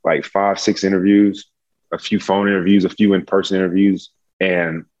about like 5-6 interviews, a few phone interviews, a few in-person interviews.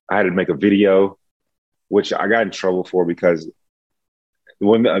 And I had to make a video, which I got in trouble for because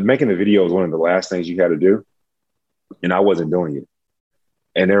making the video was one of the last things you had to do. And I wasn't doing it.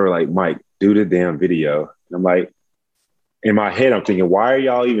 And they were like, Mike, do the damn video. And I'm like, in my head, I'm thinking, why are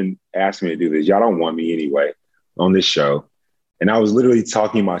y'all even asking me to do this? Y'all don't want me anyway on this show. And I was literally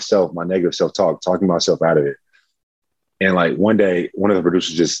talking myself, my negative self-talk, talking myself out of it. And like one day, one of the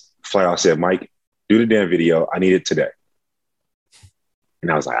producers just flat out said, Mike, do the damn video. I need it today.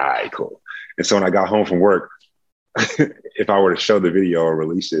 And I was like, all right, cool. And so when I got home from work, if I were to show the video or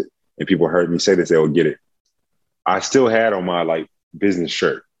release it and people heard me say this, they would get it. I still had on my like business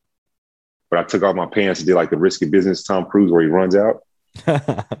shirt, but I took off my pants and did like the Risky Business Tom Cruise where he runs out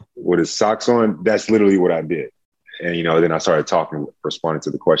with his socks on. That's literally what I did. And, then I started talking, responding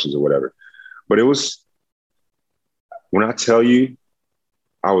to the questions or whatever. But it was, when I tell you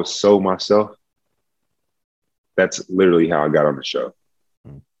I was so myself, that's literally how I got on the show.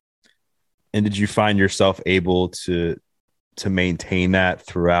 And did you find yourself able to maintain that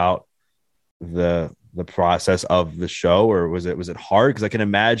throughout the process of the show, or was it hard? Because I can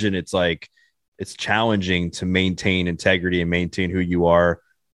imagine it's challenging to maintain integrity and maintain who you are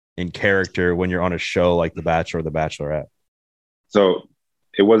in character when you're on a show like The Bachelor or The Bachelorette. So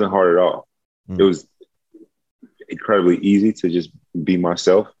it wasn't hard at all. It was incredibly easy to just be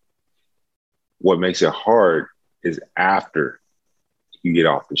myself. What makes it hard is after you get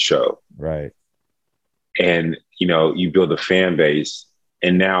off the show. Right. And, you build a fan base,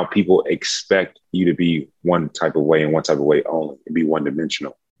 and now people expect you to be one type of way and one type of way only, and be one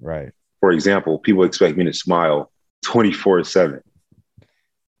dimensional. Right. For example, people expect me to smile 24/7.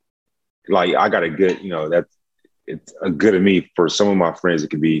 Like I got a good, it's a good of me. For some of my friends, it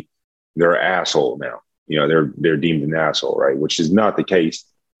could be they're an asshole now. They're deemed an asshole, right? Which is not the case.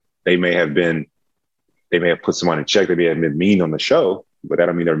 They may have put someone in check. They may have been mean on the show, but that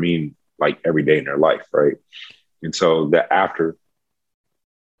don't mean they're mean like every day in their life, right? And so the after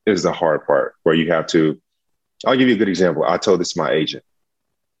is the hard part where you have to. I'll give you a good example. I told this to my agent.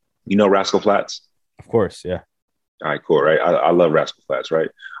 Rascal Flatts? Of course, yeah. All right, cool, right? I love Rascal Flatts, right?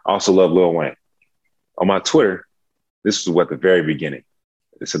 I also love Lil Wayne. On my Twitter, This was what the very beginning.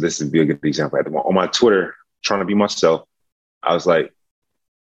 So this would be a good example. On my Twitter, trying to be myself, I was like,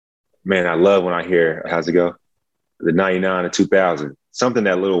 man, I love when I hear, how's it go? The 99 and 2000, something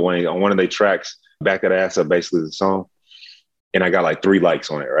that Lil Wayne on one of their tracks, Back That Ass Up, basically the song. And I got like 3 likes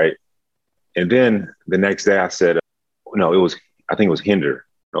on it, right? And then the next day I said, no, I think it was Hinder.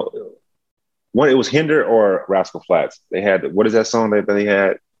 No, it was Hinder or Rascal Flatts. They had, what is that song that they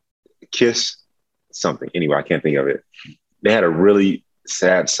had? Kiss something. Anyway, I can't think of it. They had a really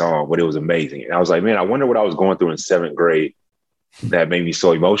sad song, but it was amazing. And I was like, man, I wonder what I was going through in 7th grade that made me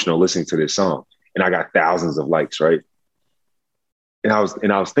so emotional listening to this song. And I got thousands of likes, right? And I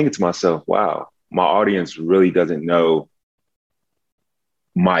was thinking to myself, wow, my audience really doesn't know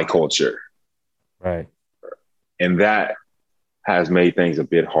my culture. Right. And that has made things a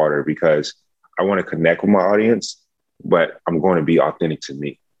bit harder because I want to connect with my audience, but I'm going to be authentic to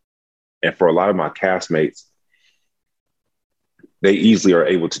me. And for a lot of my castmates, they easily are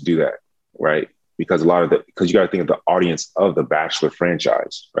able to do that, right? Because you got to think of the audience of the Bachelor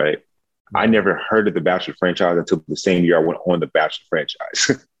franchise, right? I never heard of the Bachelor franchise until the same year I went on the Bachelor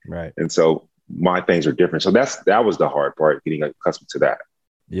franchise. Right. And so my things are different. So that was the hard part, getting accustomed to that.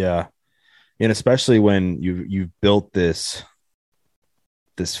 Yeah. And especially when you've built this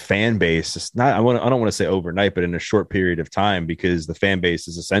fan base. It's not, I don't want to say overnight, but in a short period of time, because the fan base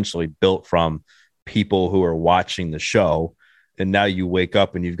is essentially built from people who are watching the show. And now you wake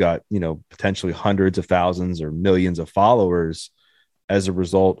up and you've got, potentially hundreds of thousands or millions of followers as a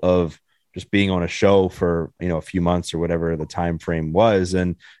result of just being on a show for, a few months or whatever the time frame was.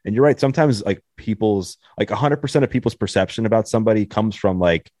 And you're right. Sometimes like 100% of people's perception about somebody comes from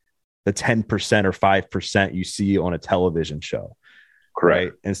like the 10% or 5% you see on a television show.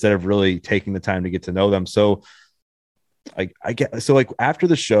 Correct. Right. Instead of really taking the time to get to know them. So I get, so like after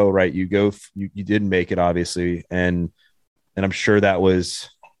the show, right, you did make it obviously. And I'm sure that was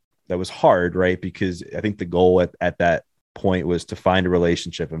hard, right? Because I think the goal at that point was to find a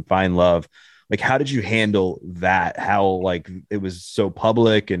relationship and find love. Like, how did you handle that? How, like, it was so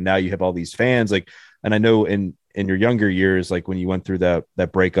public and now you have all these fans, like, and I know in your younger years, like when you went through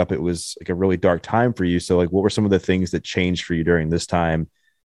that breakup, it was like a really dark time for you. So like, what were some of the things that changed for you during this time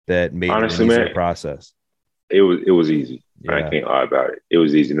that made Honestly, it an easier process? It was easy. Yeah. I can't lie about it. It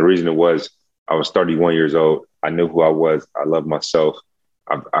was easy. And the reason it was, I was 31 years old. I knew who I was. I loved myself.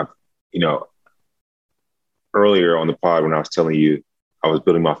 I earlier on the pod when I was telling you I was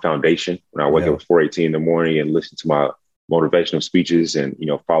building my foundation when I wake up at 4:18 in the morning and listen to my motivational speeches and,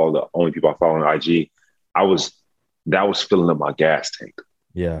 follow the only people I follow on IG. That was filling up my gas tank.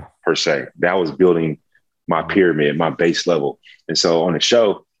 Yeah. Per se. That was building my pyramid, my base level. And so on the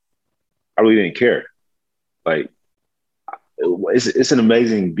show, I really didn't care. Like, it's an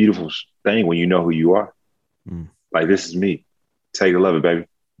amazing, beautiful thing when you know who you are. Like, this is me. Take it, love it, baby.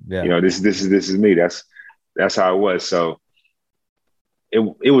 Yeah. This is me. That's how it was. So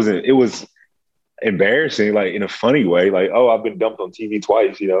it was embarrassing, like in a funny way. Like, oh, I've been dumped on TV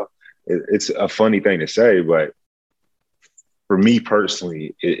twice. It's a funny thing to say, but for me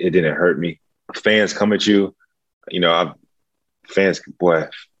personally, it didn't hurt me. Fans come at you, fans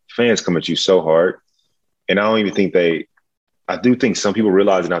come at you so hard, and I don't even think I do think some people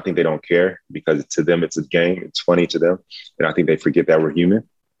realize, and I think they don't care because to them it's a game. It's funny to them, and I think they forget that we're human.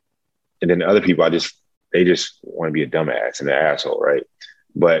 And then other people, they just want to be a dumbass and an asshole, right?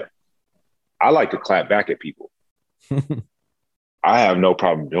 But I like to clap back at people. I have no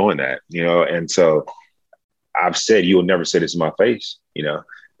problem doing that, and so I've said, you'll never say this in my face,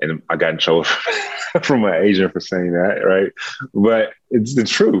 and I got in trouble from my agent for saying that, right? But it's the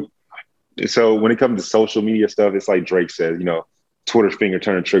truth. So when it comes to social media stuff, it's like Drake says, Twitter finger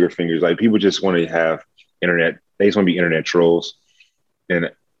turning trigger fingers. Like, people just want to have internet. They just want to be internet trolls. And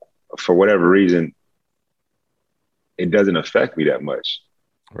for whatever reason, it doesn't affect me that much.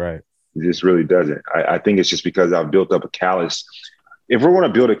 Right. It just really doesn't. I think it's just because I've built up a callus. If we're going to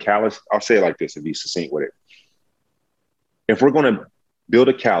build a callus, I'll say it like this and be succinct with it. If we're going to build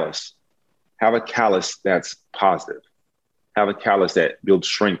a callus, have a callus that's positive. Have a callus that builds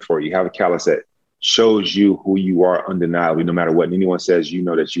strength for you. Have a callus that shows you who you are undeniably, no matter what anyone says,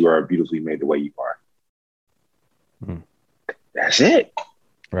 that you are beautifully made the way you are. That's it.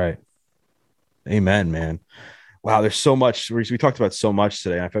 Right. Amen, man. Wow, there's so much. We talked about so much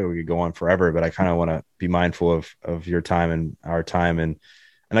today. I feel like we could go on forever, but I kind of want to be mindful of your time and our time. And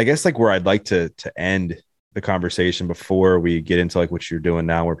I guess like where I'd like to end the conversation before we get into like what you're doing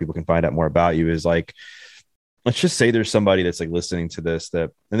now, where people can find out more about you, is like, let's just say there's somebody that's like listening to this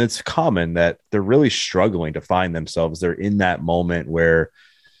and it's common that they're really struggling to find themselves. They're in that moment where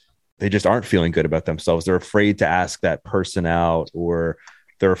they just aren't feeling good about themselves. They're afraid to ask that person out, or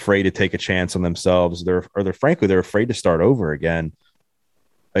they're afraid to take a chance on themselves. They're afraid to start over again.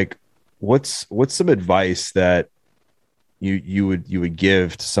 Like, what's some advice that you would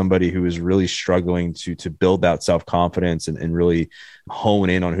give to somebody who is really struggling to build that self-confidence and really hone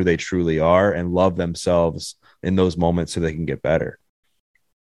in on who they truly are and love themselves in those moments so they can get better?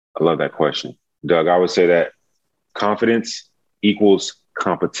 I love that question, Doug. I would say that confidence equals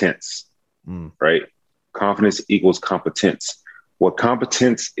competence, right? Confidence equals competence. What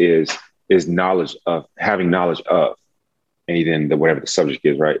competence is knowledge of, having knowledge of anything, that whatever the subject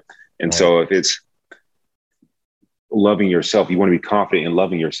is, right? And so if it's loving yourself, you want to be confident in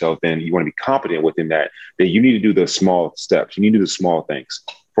loving yourself, then you want to be competent within that, then you need to do the small steps. You need to do the small things.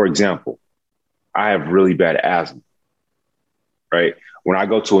 For example, I have really bad asthma, right? When I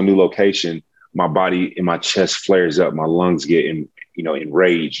go to a new location, my body and my chest flares up, my lungs get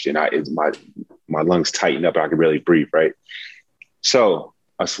enraged, and my lungs tighten up and I can barely breathe, right? So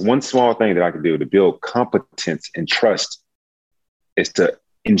one small thing that I can do to build competence and trust is to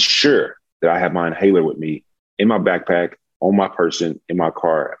ensure that I have my inhaler with me in my backpack, on my person, in my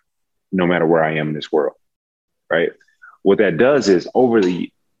car, no matter where I am in this world, right? What that does is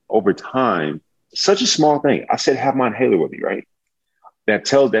over time, such a small thing. I said, have my inhaler with me, right?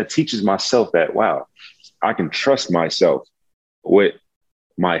 That teaches myself that, wow, I can trust myself with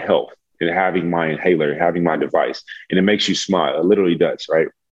my health and having my inhaler, having my device. And it makes you smile. It literally does, right?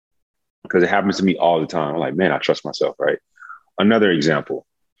 Because it happens to me all the time. I'm like, man, I trust myself, right? Another example,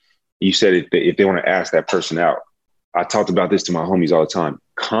 you said if they want to ask that person out. I talked about this to my homies all the time.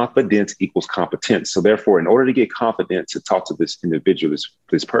 Confidence equals competence. So therefore, in order to get confidence to talk to this individual,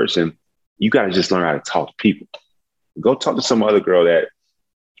 this person, you got to just learn how to talk to people. Go talk to some other girl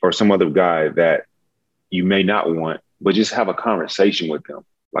or some other guy that you may not want, but just have a conversation with them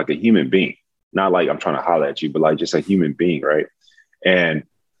like a human being. Not like I'm trying to holler at you, but like just a human being, right? And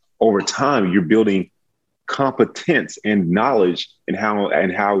over time, you're building competence and knowledge in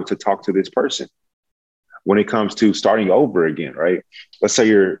how to talk to this person. When it comes to starting over again, right? Let's say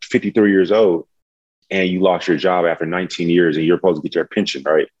you're 53 years old and you lost your job after 19 years and you're supposed to get your pension,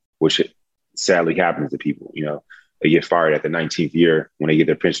 right? Which sadly happens to people, they get fired at the 19th year when they get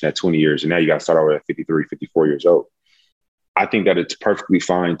their pension at 20 years. And now you got to start over at 53, 54 years old. I think that it's perfectly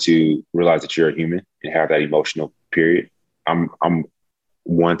fine to realize that you're a human and have that emotional period. I'm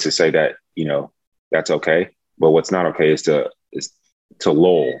one to say that, that's okay. But what's not okay is to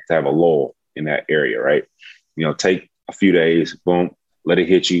have a lull in that area, right? Take a few days, boom, let it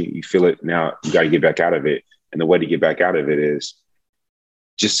hit you. You feel it. Now you got to get back out of it. And the way to get back out of it is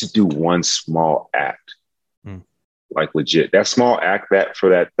just to do one small act, like legit. That small act that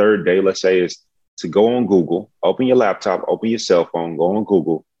for that third day, let's say, is to go on Google, open your laptop, open your cell phone, go on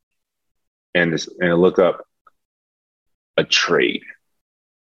Google and look up a trade.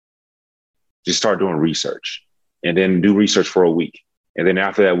 Just start doing research and then do research for a week. And then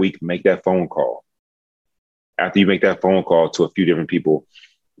after that week, make that phone call. After you make that phone call to a few different people,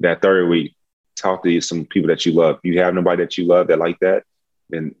 that third week, talk to some people that you love. If you have nobody that you love that like that,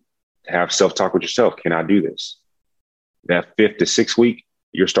 then have self-talk with yourself. Can I do this? That 5th to 6th week,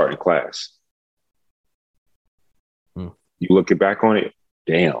 you're starting class. You look back on it,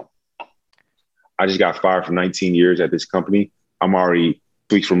 damn. I just got fired for 19 years at this company. I'm already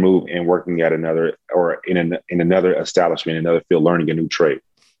weeks removed and working at another or in another establishment, another field, learning a new trade.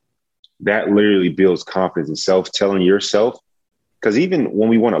 That literally builds confidence in self, telling yourself, because even when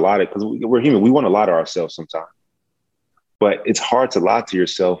we want to lie, because we're human, we want to lie to ourselves sometimes. But it's hard to lie to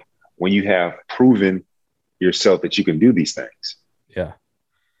yourself when you have proven yourself that you can do these things. Yeah,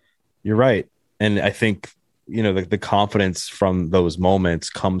 you're right. And I think, the confidence from those moments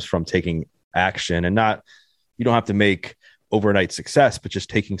comes from taking action, and you don't have to make overnight success, but just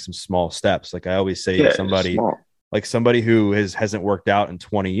taking some small steps. Like I always say to somebody who hasn't worked out in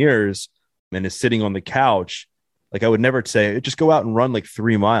 20 years and is sitting on the couch, like I would never say, just go out and run like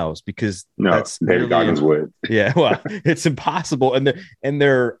 3 miles, because that's David Goggins would. Yeah, well, it's impossible. And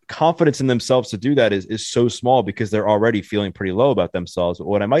their confidence in themselves to do that is so small because they're already feeling pretty low about themselves. But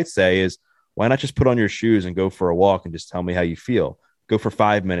what I might say is, why not just put on your shoes and go for a walk and just tell me how you feel? Go for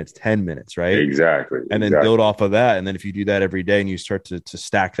 5 minutes, 10 minutes, right? Exactly. And then build off of that. And then if you do that every day and you start to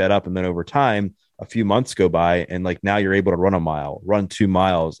stack that up, and then over time, a few months go by and like now you're able to run a mile, run 2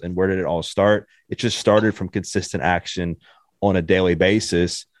 miles. And where did it all start? It just started from consistent action on a daily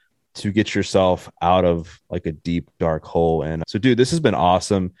basis to get yourself out of like a deep, dark hole. And so, dude, this has been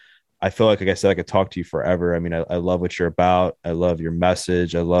awesome. I feel like I said, I could talk to you forever. I mean, I love what you're about. I love your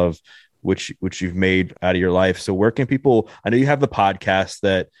message. I love which you've made out of your life. So where can people, I know you have the podcast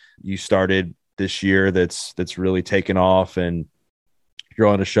that you started this year that's really taken off, and you're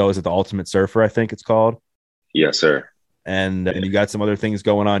on a show. Is it The Ultimate Surfer? I think it's called. Yes, sir. And you got some other things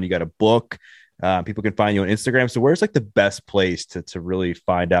going on. You got a book. People can find you on Instagram. So where's like the best place to really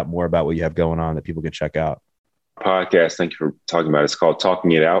find out more about what you have going on that people can check out? Podcast. Thank you for talking about it. It's called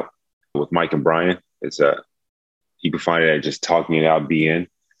Talking It Out with Mike and Brian. It's you can find it at just Talking It Out BN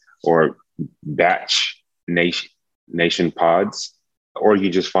or Batch Nation Pods, or you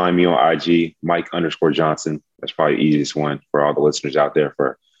just find me on IG, Mike_Johnson. That's probably the easiest one for all the listeners out there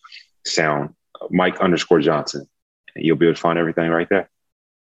for sound, Mike_Johnson. And you'll be able to find everything right there.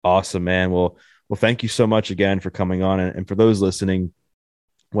 Awesome, man. Well, thank you so much again for coming on. And for those listening,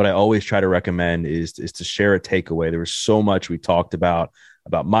 what I always try to recommend is to share a takeaway. There was so much we talked about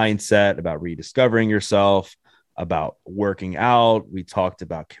mindset, about rediscovering yourself, about working out. We talked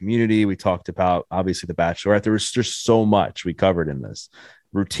about community. We talked about, obviously, The Bachelor. There was just so much we covered in this.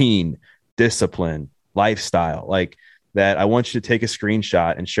 Routine, discipline, lifestyle, like that. I want you to take a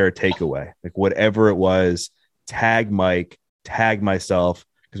screenshot and share a takeaway, like whatever it was. Tag Mike, tag myself,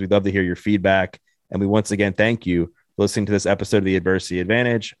 because we'd love to hear your feedback. And we once again thank you for listening to this episode of The Adversity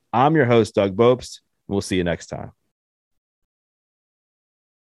Advantage. I'm your host, Doug Bopst. We'll see you next time.